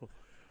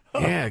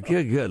 Yeah,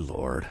 good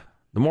Lord.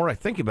 The more I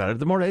think about it,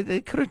 the more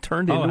it could have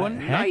turned into a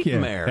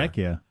nightmare. Heck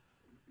yeah.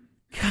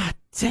 God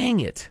dang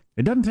it.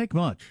 It doesn't take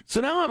much. So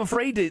now I'm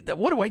afraid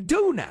what do I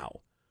do now?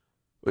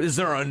 Is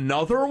there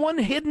another one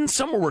hidden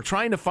somewhere? We're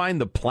trying to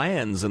find the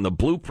plans and the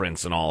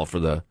blueprints and all for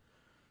the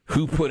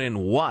who put in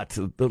what,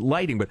 the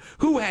lighting. But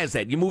who has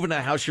that? You move into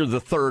a house, you're the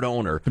third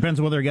owner. Depends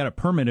on whether he got it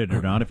permitted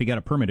or not. If he got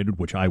it permitted,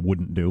 which I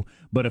wouldn't do,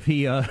 but if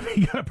he got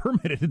it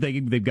permitted,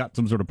 they've got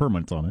some sort of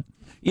permits on it.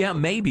 Yeah,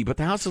 maybe, but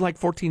the house is like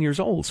 14 years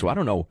old, so I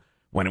don't know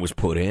when it was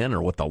put in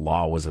or what the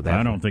law was at that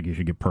I don't think you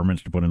should get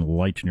permits to put in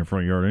lights in your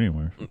front yard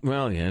anyway.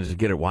 Well, yeah, just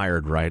get it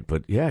wired right.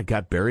 But, yeah, it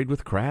got buried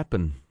with crap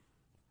and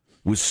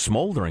was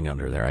smoldering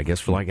under there, I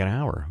guess, for like an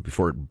hour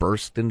before it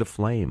burst into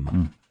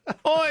flame.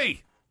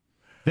 Oi!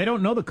 They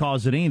don't know the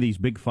cause of any of these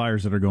big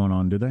fires that are going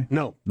on, do they?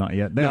 No. Not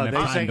yet. They don't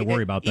have time to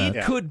worry about that.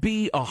 It could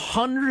be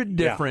 100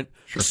 different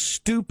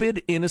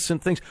stupid,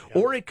 innocent things.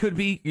 Yeah. Or it could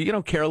be,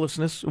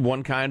 carelessness,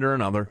 one kind or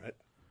another.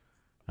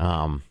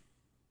 Right.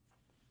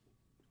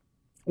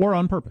 Or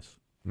on purpose.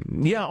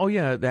 Yeah,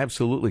 it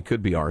absolutely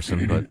could be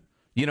arson. But,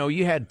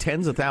 you had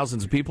tens of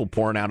thousands of people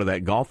pouring out of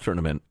that golf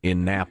tournament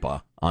in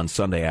Napa on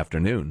Sunday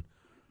afternoon.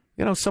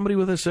 Somebody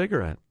with a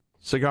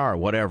cigar,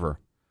 whatever.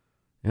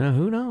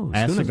 Who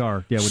knows?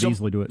 Cigar, would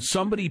easily do it.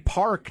 Somebody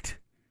parked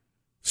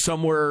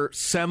somewhere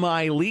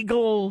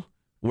semi-legal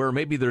where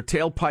maybe their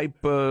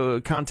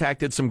tailpipe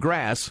contacted some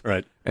grass,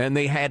 right? And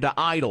they had to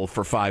idle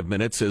for 5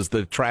 minutes as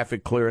the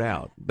traffic cleared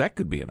out. That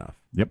could be enough.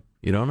 Yep.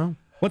 You don't know?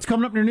 What's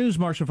coming up in your news,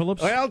 Marshall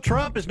Phillips? Well,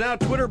 Trump is now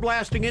Twitter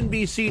blasting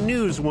NBC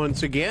News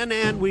once again,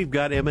 and we've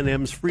got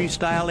Eminem's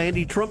freestyle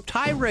anti-Trump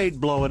tirade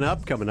blowing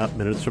up. Coming up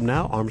minutes from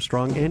now,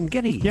 Armstrong and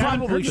Getty. Yeah,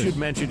 probably should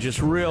mention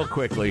just real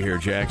quickly here,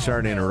 Jack,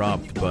 sorry to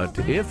interrupt, but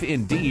if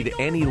indeed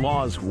any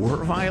laws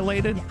were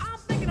violated,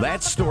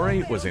 that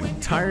story was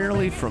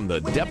entirely from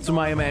the depths of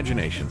my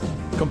imagination.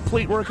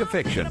 Complete work of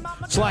fiction.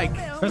 It's like...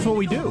 That's what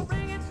we do.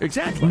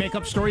 Exactly. Make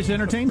up stories to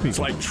entertain people. It's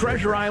like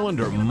Treasure Island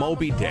or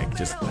Moby Dick.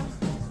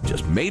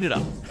 Just made it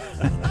up.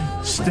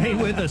 Stay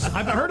with us.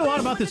 I've heard a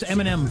lot about this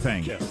Eminem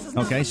thing.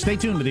 Okay, stay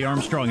tuned to the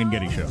Armstrong and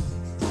Getty Show.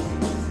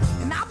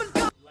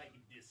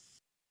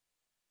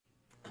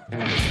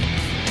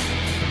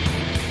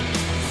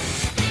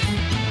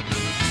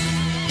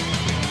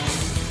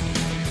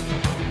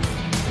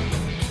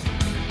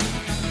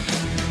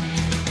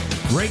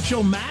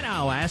 Rachel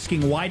Maddow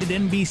asking, why did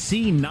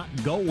NBC not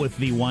go with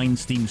the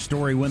Weinstein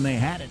story when they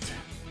had it?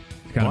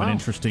 Kind of an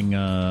interesting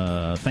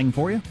thing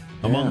for you.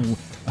 Among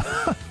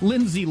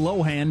Lindsay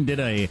Lohan did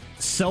a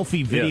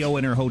selfie video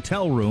in her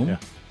hotel room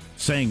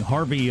saying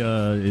Harvey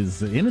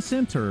is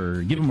innocent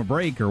or give him a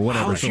break or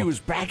whatever. Oh, she was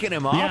backing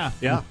him up?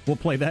 Yeah. We'll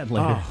play that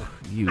later. Oh,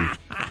 you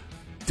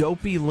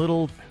dopey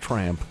little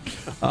tramp.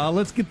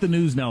 Let's get the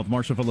news now with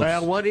Marshall Phillips.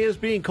 Well, what is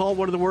being called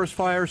one of the worst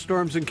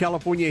firestorms in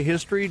California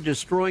history,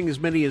 destroying as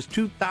many as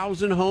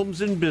 2,000 homes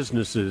and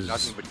businesses.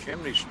 Nothing but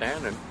chimneys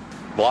standing,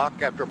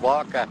 block after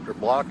block after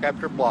block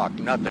after block,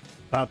 nothing.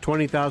 About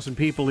 20,000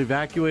 people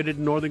evacuated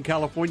in Northern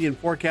California,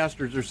 and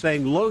forecasters are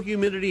saying low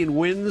humidity and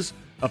winds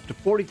up to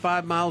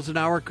 45 miles an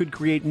hour could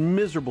create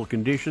miserable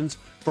conditions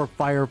for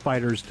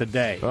firefighters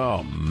today.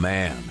 Oh,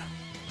 man.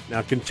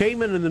 Now,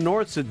 containment in the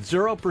north's at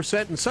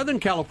 0%. In Southern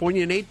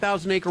California, an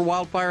 8,000-acre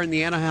wildfire in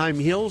the Anaheim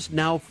Hills,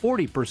 now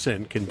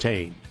 40%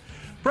 contained.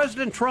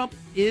 President Trump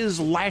is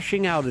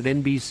lashing out at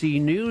NBC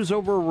News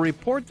over a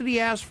report that he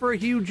asked for a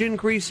huge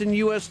increase in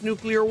U.S.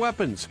 nuclear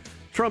weapons.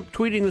 Trump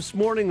tweeting this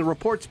morning, the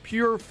report's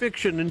pure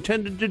fiction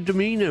intended to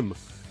demean him.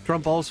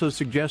 Trump also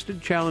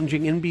suggested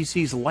challenging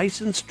NBC's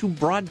license to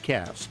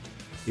broadcast.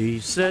 He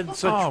said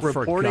such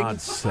reporting... for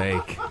God's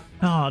sake.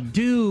 Oh,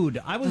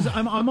 dude,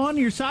 I'm on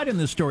your side in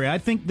this story. I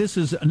think this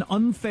is an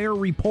unfair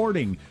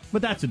reporting,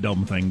 but that's a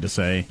dumb thing to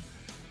say.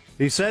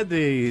 He said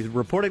the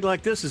reporting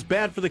like this is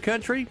bad for the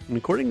country. And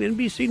according to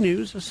NBC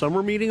News, a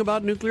summer meeting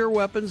about nuclear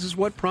weapons is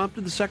what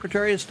prompted the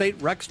Secretary of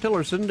State, Rex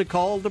Tillerson, to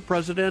call the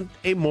president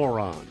a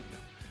moron.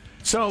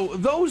 So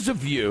those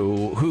of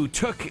you who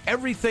took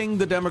everything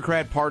the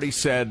Democrat Party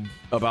said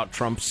about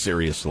Trump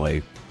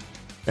seriously,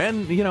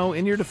 and,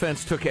 in your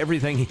defense, took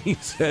everything he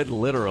said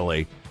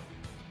literally,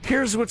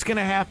 here's what's going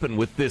to happen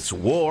with this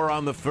war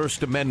on the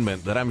First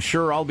Amendment that I'm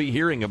sure I'll be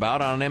hearing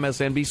about on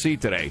MSNBC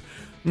today.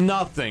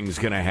 Nothing's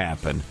going to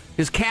happen.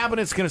 His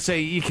cabinet's going to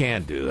say, you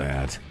can't do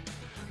that.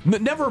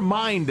 Never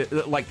mind,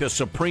 like, the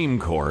Supreme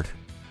Court,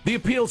 the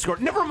appeals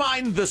court, never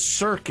mind the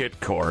circuit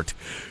court.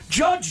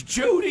 Judge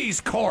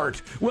Judy's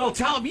court will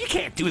tell him, you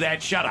can't do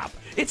that, shut up.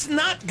 It's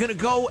not going to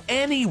go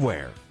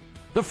anywhere.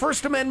 The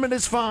First Amendment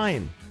is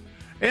fine.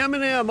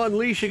 Eminem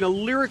unleashing a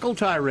lyrical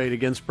tirade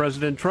against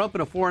President Trump in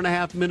a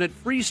 4.5-minute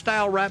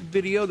freestyle rap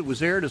video that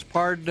was aired as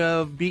part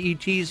of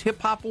BET's Hip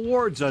Hop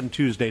Awards on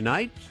Tuesday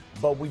night.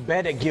 But we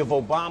better give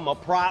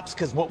Obama props,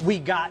 because what we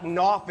got in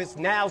office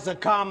now's a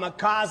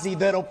kamikaze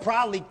that'll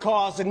probably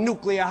cause a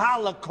nuclear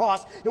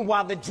holocaust. And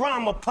while the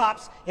drama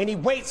pops and he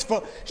waits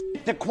for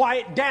shit to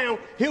quiet down,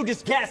 he'll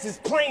just gas his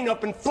plane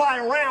up and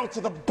fly around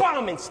till the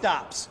bombing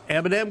stops.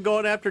 Eminem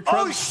going after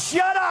Trump. Oh,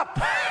 shut up!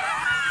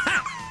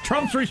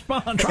 Trump's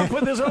response. Trump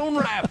with his own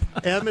rap.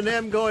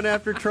 Eminem going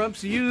after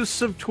Trump's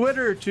use of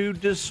Twitter to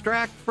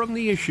distract from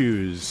the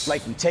issues.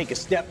 Like we take a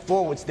step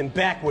forwards, then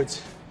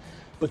backwards.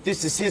 But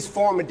this is his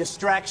form of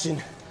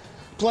distraction.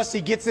 Plus,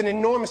 he gets an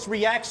enormous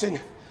reaction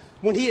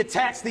when he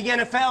attacks the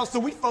NFL, so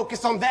we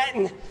focus on that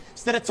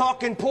instead of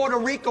talking Puerto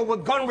Rico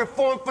with gun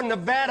reform for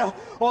Nevada,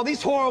 all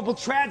these horrible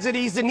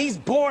tragedies, and he's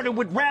bored and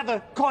would rather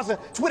cause a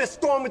Twitter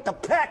storm with the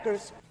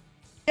Packers.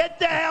 Get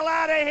the hell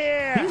out of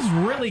here! He's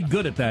really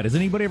good at that. Has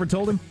anybody ever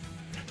told him?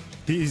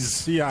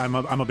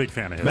 I'm a big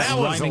fan of his. That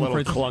was a little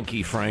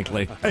clunky,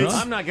 frankly.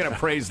 I'm not going to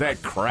praise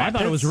that crap. I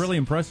thought it was really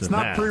impressive. It's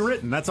not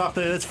pre-written. That's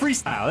it's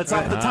freestyle. It's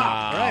off the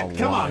top. Right?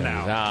 Come on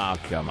now.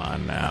 Oh, come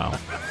on now.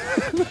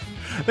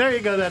 There you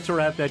go. That's a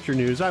wrap. That's your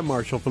news. I'm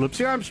Marshall Phillips.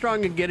 The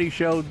Armstrong and Getty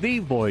Show, the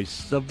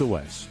voice of the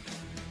West.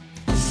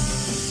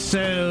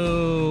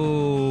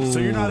 So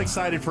you're not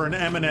excited for an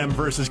Eminem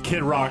versus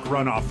Kid Rock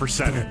runoff for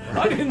Senate?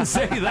 I didn't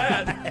say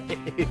that.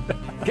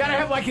 Gotta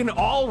have like an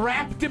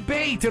all-rap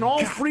debate, an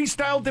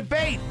all-freestyle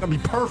debate. That'd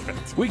be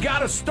perfect. We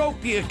gotta stoke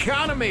the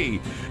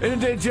economy.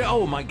 And,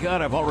 oh my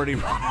God, I've already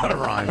run out of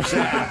rhymes.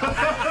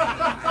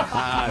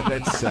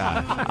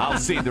 I'll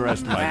see the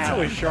rest of my time. That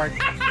was sharp.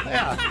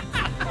 Yeah.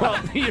 Well,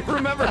 you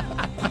remember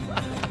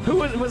who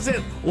was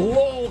it?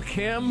 Lowell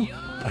Kim,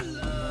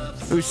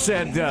 who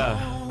said,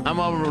 I'm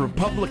a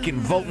Republican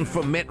voting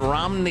for Mitt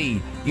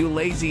Romney. You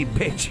lazy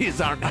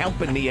bitches aren't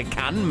helping the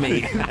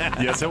economy.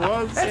 Yes, it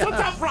was. That's a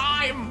tough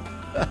rhyme.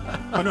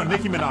 Oh, no,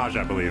 Nicki Minaj,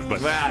 I believe.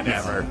 But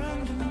whatever.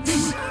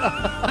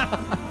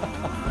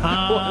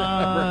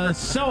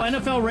 So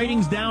NFL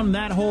ratings down,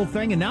 that whole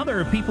thing, and now there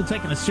are people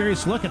taking a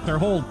serious look at their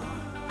whole,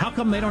 how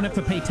come they don't have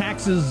to pay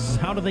taxes?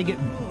 How do they get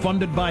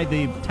funded by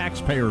the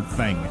taxpayer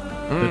thing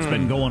that's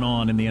been going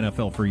on in the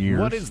NFL for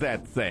years? What is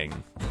that thing?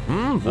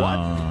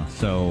 What?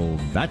 So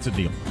that's a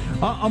deal.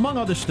 Among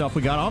other stuff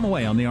we got on the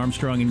way on the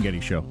Armstrong and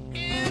Getty Show.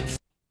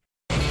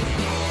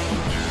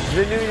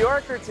 The New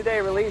Yorker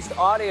today released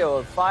audio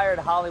of fired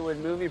Hollywood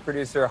movie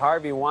producer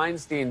Harvey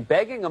Weinstein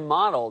begging a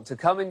model to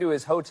come into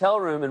his hotel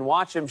room and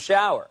watch him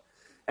shower.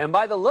 And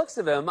by the looks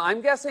of him,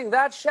 I'm guessing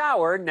that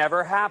shower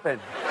never happened.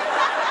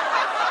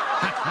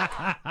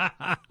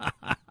 I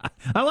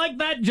like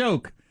that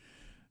joke.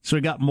 So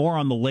we got more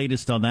on the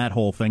latest on that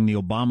whole thing. The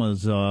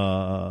Obamas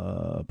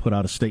put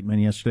out a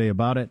statement yesterday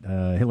about it.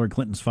 Hillary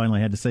Clinton's finally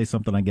had to say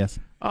something, I guess.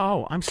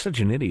 Oh, I'm such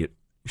an idiot.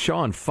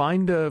 Sean,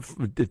 find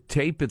the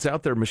tape that's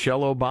out there,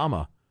 Michelle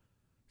Obama,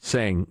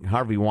 saying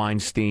Harvey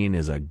Weinstein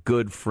is a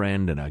good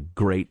friend and a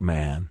great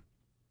man.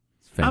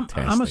 It's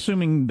fantastic. I'm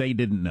assuming they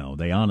didn't know.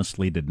 They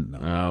honestly didn't know.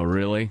 Oh,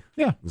 really?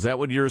 Yeah. Is that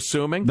what you're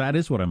assuming? That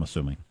is what I'm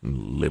assuming.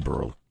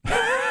 Liberal.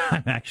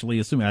 I'm actually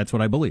assuming that's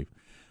what I believe.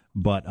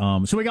 But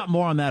so we got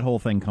more on that whole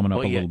thing coming up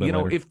a little bit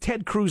later. If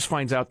Ted Cruz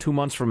finds out 2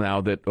 months from now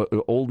that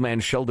old man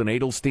Sheldon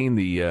Adelstein,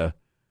 the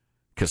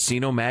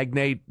casino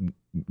magnate,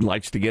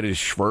 likes to get his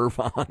schwerv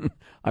on,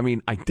 I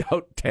mean, I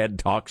doubt Ted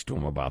talks to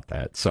him about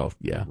that. So,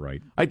 yeah.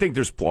 Right. I think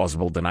there's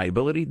plausible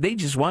deniability. They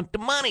just want the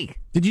money.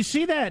 Did you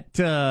see that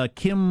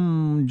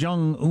Kim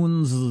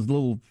Jong-un's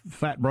little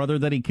fat brother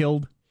that he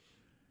killed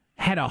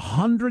had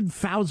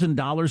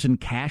 $100,000 in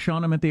cash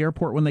on him at the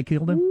airport when they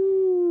killed him?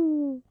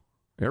 Ooh.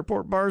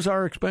 Airport bars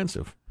are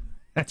expensive.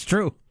 That's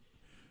true.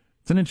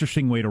 It's an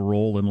interesting way to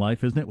roll in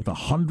life, isn't it? With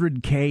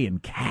 $100K in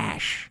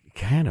cash.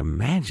 Can't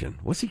imagine.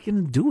 What's he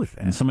going to do with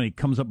that? And somebody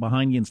comes up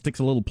behind you and sticks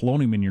a little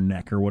polonium in your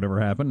neck or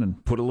whatever happened.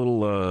 And put a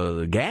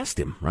little, gassed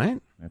him,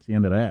 right? That's the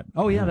end of that.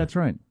 Oh, yeah, that's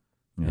right.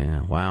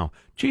 Yeah, wow.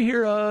 Did you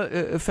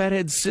hear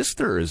Fathead's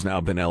sister has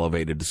now been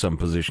elevated to some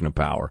position of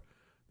power?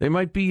 They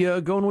might be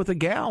going with a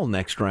gal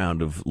next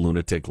round of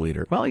lunatic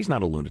leader. Well, he's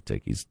not a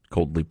lunatic. He's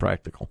coldly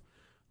practical.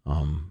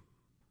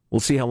 We'll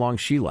see how long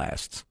she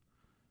lasts.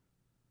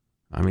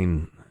 I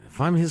mean,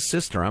 if I'm his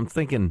sister, I'm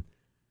thinking,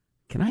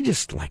 can I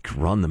just,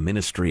 run the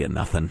ministry of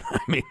nothing? I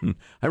mean,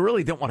 I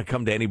really don't want to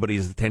come to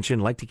anybody's attention.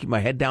 I like to keep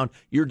my head down.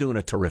 You're doing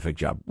a terrific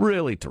job.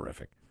 Really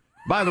terrific.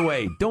 By the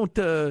way, don't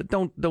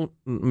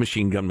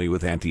machine gun me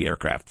with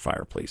anti-aircraft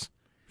fire, please.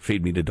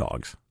 Feed me to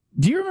dogs.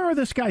 Do you remember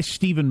this guy,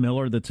 Stephen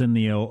Miller, that's in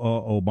the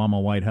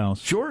Obama White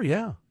House? Sure,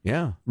 yeah.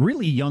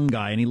 Really young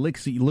guy, and he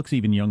looks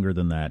even younger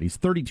than that. He's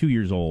 32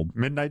 years old.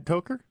 Midnight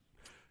Toker?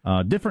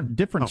 Different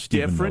Stephen Miller.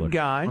 Different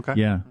guy. Okay.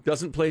 Yeah.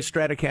 Doesn't play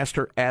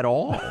Stratocaster at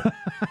all.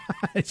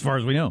 As far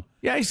as we know.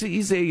 Yeah,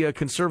 he's a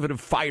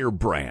conservative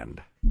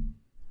firebrand.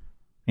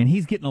 And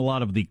he's getting a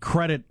lot of the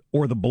credit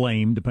or the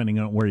blame, depending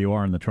on where you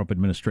are in the Trump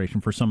administration,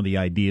 for some of the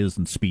ideas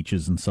and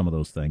speeches and some of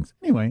those things.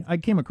 Anyway, I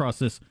came across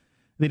this.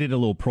 They did a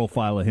little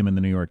profile of him in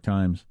the New York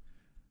Times.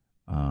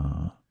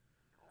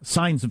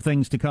 Signs of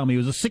things to come. He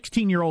was a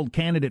 16-year-old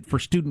candidate for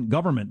student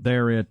government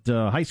there at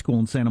high school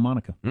in Santa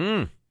Monica.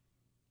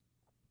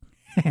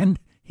 And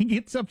he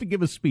gets up to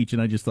give a speech,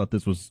 and I just thought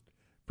this was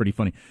pretty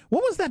funny.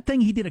 What was that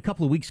thing he did a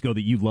couple of weeks ago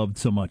that you loved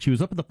so much? He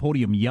was up at the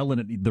podium yelling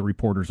at the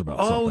reporters about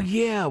something. Oh,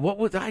 yeah. What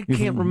was I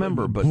can't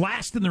remember, but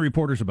blasting the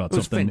reporters about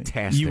something. It was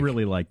fantastic. You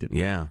really liked it.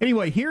 Yeah.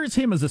 Anyway, here's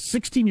him as a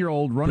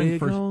 16-year-old running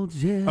for... Oh,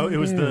 it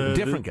was the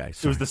different guy.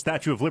 It was the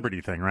Statue of Liberty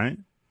thing, right?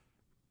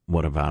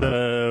 What about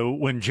it?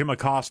 When Jim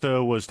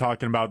Acosta was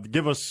talking about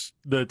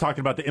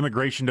the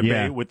immigration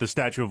debate with the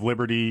Statue of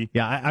Liberty.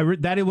 Yeah,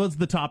 that it was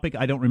the topic.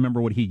 I don't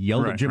remember what he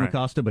yelled at Jim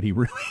Acosta, but he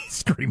really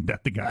screamed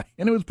at the guy,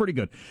 and it was pretty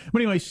good.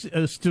 But anyway,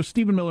 so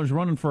Stephen Miller's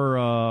running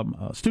for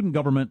student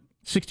government,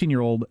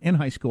 16-year-old in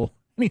high school,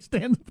 and he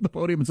stands up at the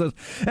podium and says,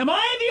 "Am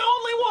I the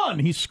only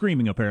one," he's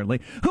screaming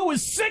apparently, "who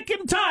is sick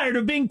and tired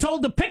of being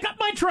told to pick up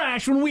my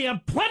trash when we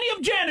have plenty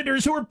of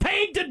janitors who are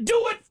paid to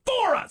do it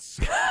for us?"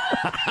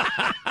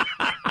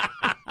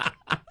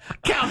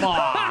 Come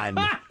on.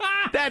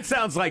 That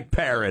sounds like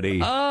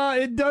parody.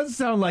 It does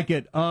sound like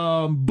it.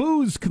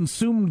 Booze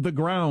consumed the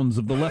grounds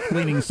of the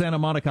left-leaning Santa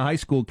Monica High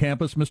School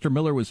campus. Mr.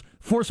 Miller was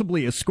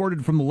forcibly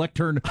escorted from the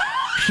lectern,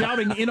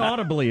 shouting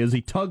inaudibly as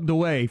he tugged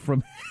away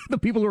from the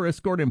people who were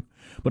escorting him.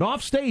 But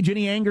off stage,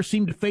 any anger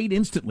seemed to fade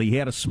instantly. He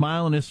had a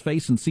smile on his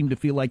face and seemed to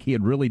feel like he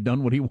had really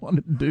done what he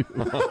wanted to do.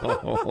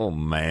 Oh,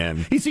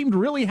 man. He seemed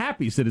really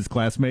happy, said his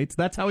classmates.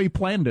 That's how he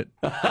planned it.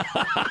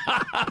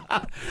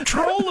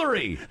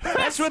 Trollery.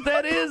 That's what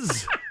that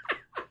is.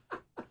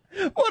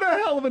 What a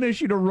hell of an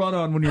issue to run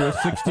on when you're a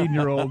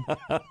 16-year-old.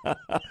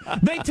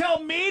 They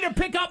tell me to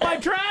pick up my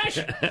trash?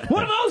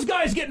 What are those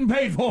guys getting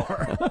paid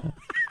for?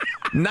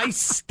 Nice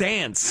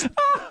stance.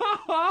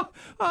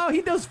 Oh,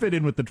 he does fit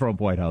in with the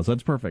Trump White House.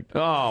 That's perfect.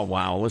 Oh,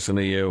 wow. Listen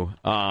to you.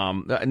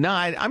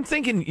 I'm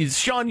thinking,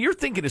 Sean, you're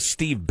thinking of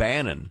Steve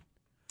Bannon.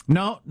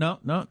 No.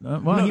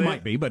 Well, he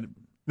might be, but...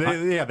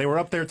 They were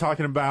up there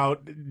talking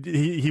about,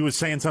 he was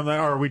saying something,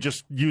 or are we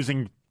just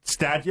using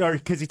statue,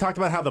 because he talked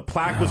about how the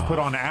plaque was put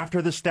on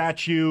after the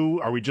statue.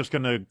 Are we just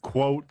going to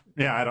quote?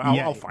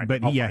 I'll find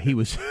it. But he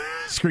was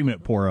screaming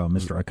at poor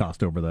Mr.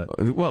 Acosta over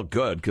that. Well,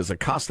 good, because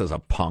Acosta's a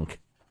punk.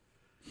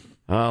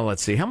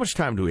 Let's see. How much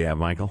time do we have,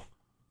 Michael?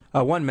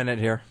 1 minute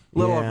here. A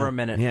little over a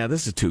minute. Yeah,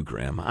 this is too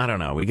grim. I don't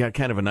know. We got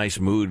kind of a nice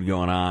mood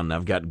going on.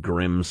 I've got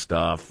grim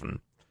stuff. And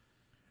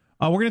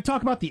we're going to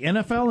talk about the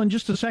NFL in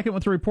just a second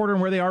with the reporter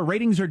and where they are.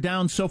 Ratings are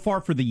down so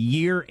far for the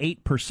year,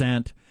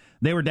 8%.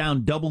 They were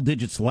down double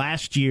digits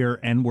last year,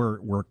 and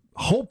we're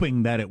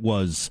hoping that it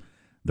was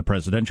the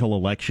presidential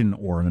election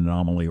or an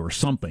anomaly or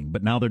something.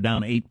 But now they're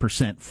down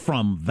 8%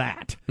 from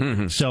that.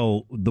 Mm-hmm.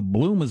 So the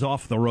bloom is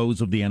off the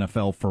rose of the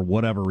NFL for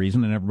whatever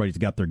reason, and everybody's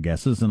got their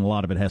guesses, and a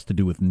lot of it has to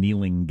do with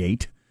kneeling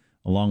gate,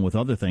 along with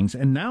other things.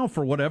 And now,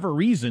 for whatever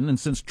reason, and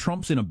since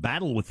Trump's in a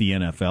battle with the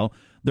NFL,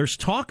 there's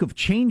talk of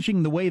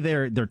changing the way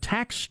their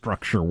tax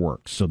structure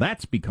works. So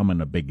that's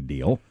becoming a big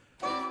deal.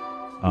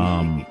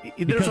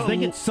 Because they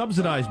get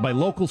subsidized by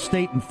local,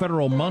 state, and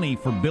federal money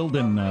for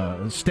building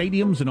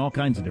stadiums and all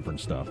kinds of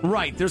different stuff.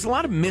 Right. There's a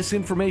lot of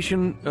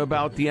misinformation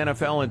about the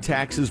NFL and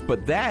taxes,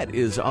 but that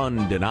is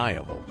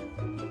undeniable.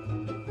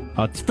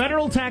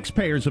 Federal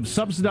taxpayers have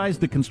subsidized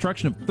the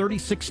construction of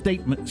 36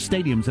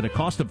 stadiums at a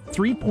cost of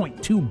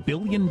 $3.2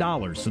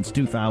 billion since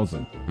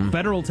 2000.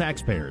 Federal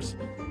taxpayers.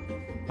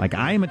 Like,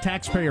 I am a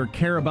taxpayer,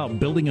 care about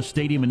building a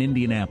stadium in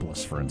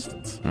Indianapolis, for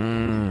instance.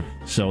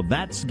 So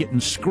that's getting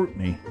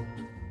scrutiny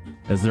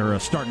as they're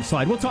starting to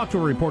slide. We'll talk to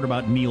a reporter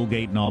about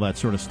Neilgate and all that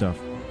sort of stuff.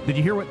 Did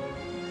you hear what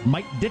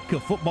Mike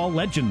Ditka, football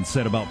legend,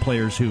 said about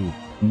players who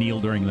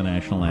kneel during the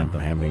national anthem?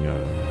 I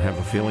have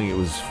a feeling it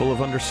was full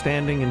of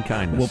understanding and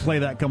kindness. We'll play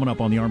that coming up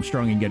on the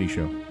Armstrong and Getty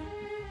Show.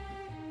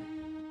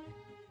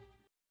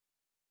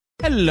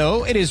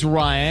 Hello, it is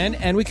Ryan,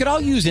 and we could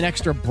all use an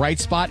extra bright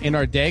spot in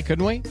our day,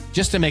 couldn't we?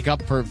 Just to make up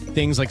for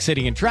things like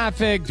sitting in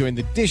traffic, doing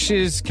the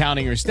dishes,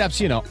 counting your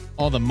steps,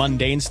 all the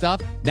mundane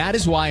stuff. That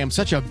is why I'm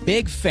such a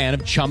big fan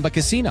of Chumba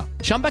Casino.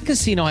 Chumba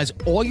Casino has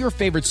all your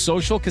favorite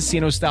social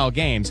casino-style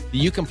games that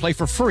you can play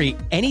for free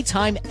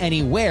anytime,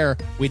 anywhere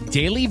with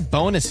daily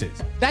bonuses.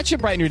 That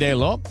should brighten your day a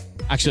little.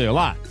 Actually, a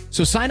lot.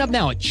 So sign up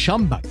now at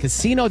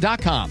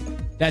ChumbaCasino.com.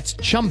 That's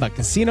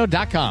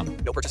ChumbaCasino.com.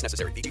 No purchase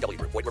necessary. VGW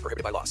Group. Void where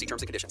prohibited by law. See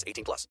terms and conditions.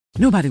 18+.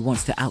 Nobody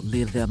wants to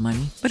outlive their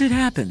money, but it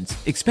happens,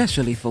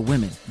 especially for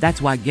women.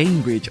 That's why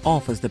Gainbridge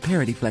offers the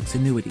Parity Flex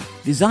annuity,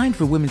 designed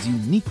for women's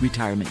unique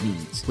retirement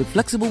needs, with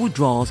flexible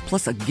withdrawals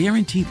plus a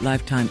guaranteed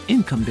lifetime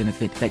income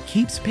benefit that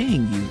keeps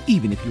paying you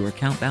even if your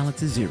account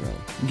balance is zero.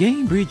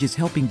 Gainbridge is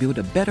helping build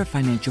a better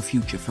financial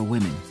future for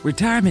women.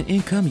 Retirement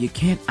income you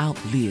can't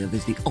outlive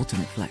is the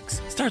ultimate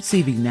flex. Start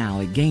saving now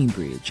at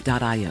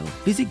Gainbridge.io.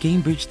 Visit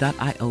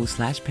Gainbridge.io/ParityFlex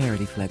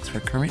for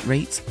current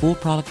rates, full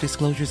product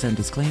disclosures and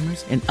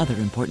disclaimers, and other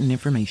important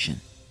information.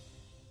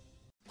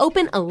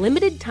 Open a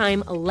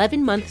limited-time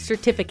 11-month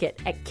certificate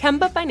at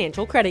Kemba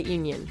Financial Credit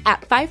Union.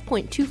 At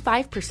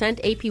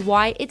 5.25%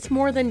 APY, it's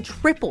more than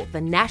triple the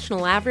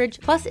national average,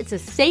 plus it's a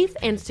safe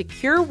and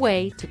secure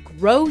way to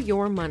grow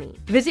your money.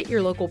 Visit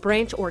your local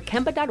branch or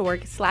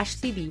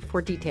kemba.org/cb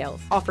for details.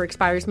 Offer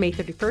expires May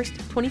 31st,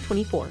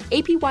 2024.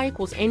 APY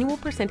equals annual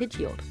percentage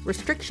yield.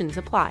 Restrictions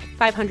apply.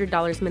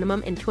 $500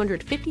 minimum and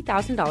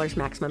 $250,000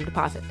 maximum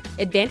deposit.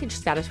 Advantage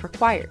status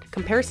required.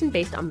 Comparison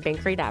based on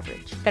bank rate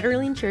average.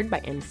 Federally insured by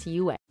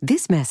NCUA.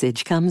 This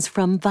message comes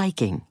from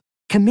Viking,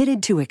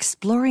 committed to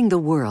exploring the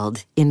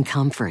world in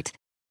comfort.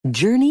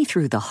 Journey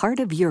through the heart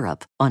of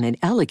Europe on an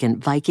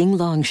elegant Viking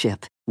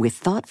longship with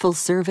thoughtful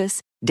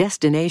service,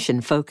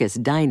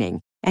 destination-focused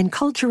dining, and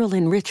cultural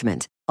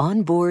enrichment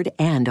on board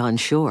and on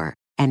shore.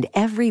 And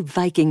every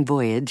Viking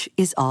voyage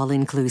is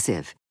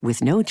all-inclusive,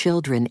 with no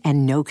children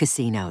and no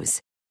casinos.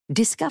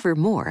 Discover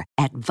more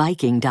at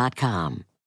Viking.com.